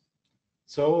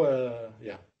 So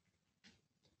yeah.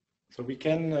 So we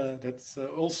can, that's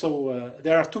also,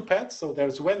 there are two paths. So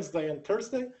there's Wednesday and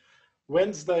Thursday.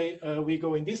 Wednesday, we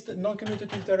go in this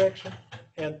non-commutative direction,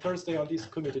 and Thursday on this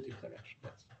commutative direction.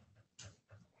 Yes.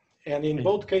 And in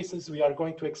both cases, we are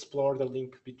going to explore the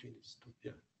link between these two.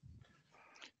 Yeah.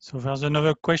 So there's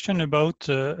another question about,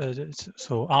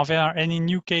 so are there any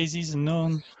new cases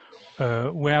known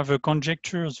where the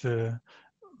conjectures, the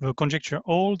conjecture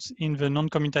holds in the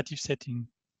non-commutative setting?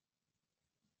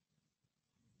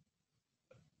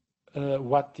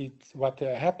 What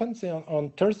happens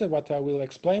on Thursday, what I will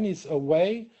explain is a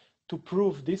way to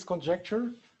prove this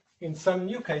conjecture in some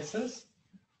new cases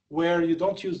where you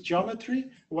don't use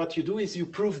geometry. What you do is you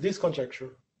prove this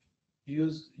conjecture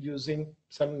using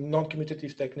some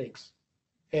non-commutative techniques.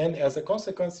 And as a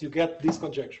consequence, you get this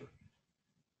conjecture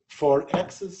for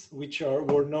x's which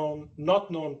were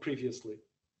not known previously.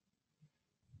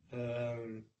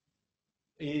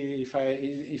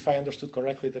 If I understood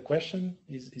correctly the question,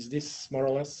 is this more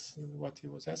or less what he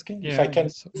was asking? Yeah, if I can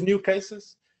yes. prove new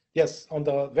cases, yes, on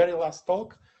the very last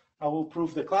talk, I will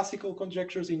prove the classical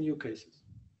conjectures in new cases.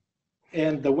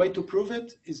 And the way to prove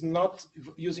it is not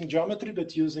using geometry,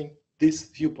 but using this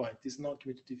viewpoint, this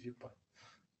non-commutative viewpoint.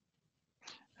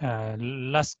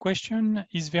 Last question,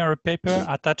 is there a paper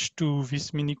attached to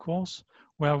this mini course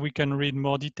where we can read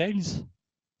more details?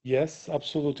 Yes,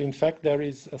 absolutely. In fact, there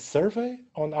is a survey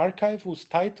on arXiv whose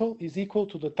title is equal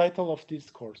to the title of this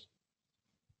course.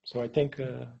 So I think,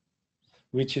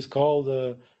 which is called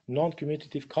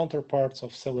Non-Commutative Counterparts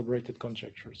of Celebrated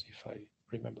Conjectures, if I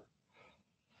remember.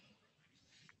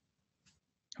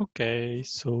 Okay,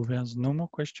 so there's no more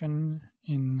question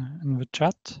in the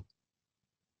chat.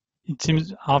 It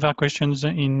seems, are there questions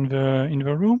in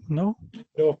the room? No?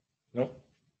 No, no.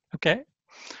 Okay.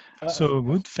 So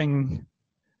good thing.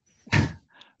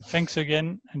 Thanks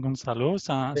again, Gonçalo.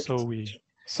 So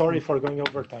sorry for going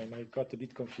over time. I got a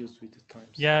bit confused with the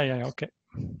times. Yeah, okay.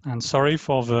 And sorry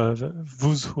for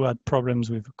those who had problems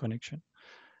with the connection.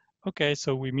 Okay,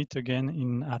 so we meet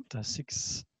again at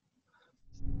 6.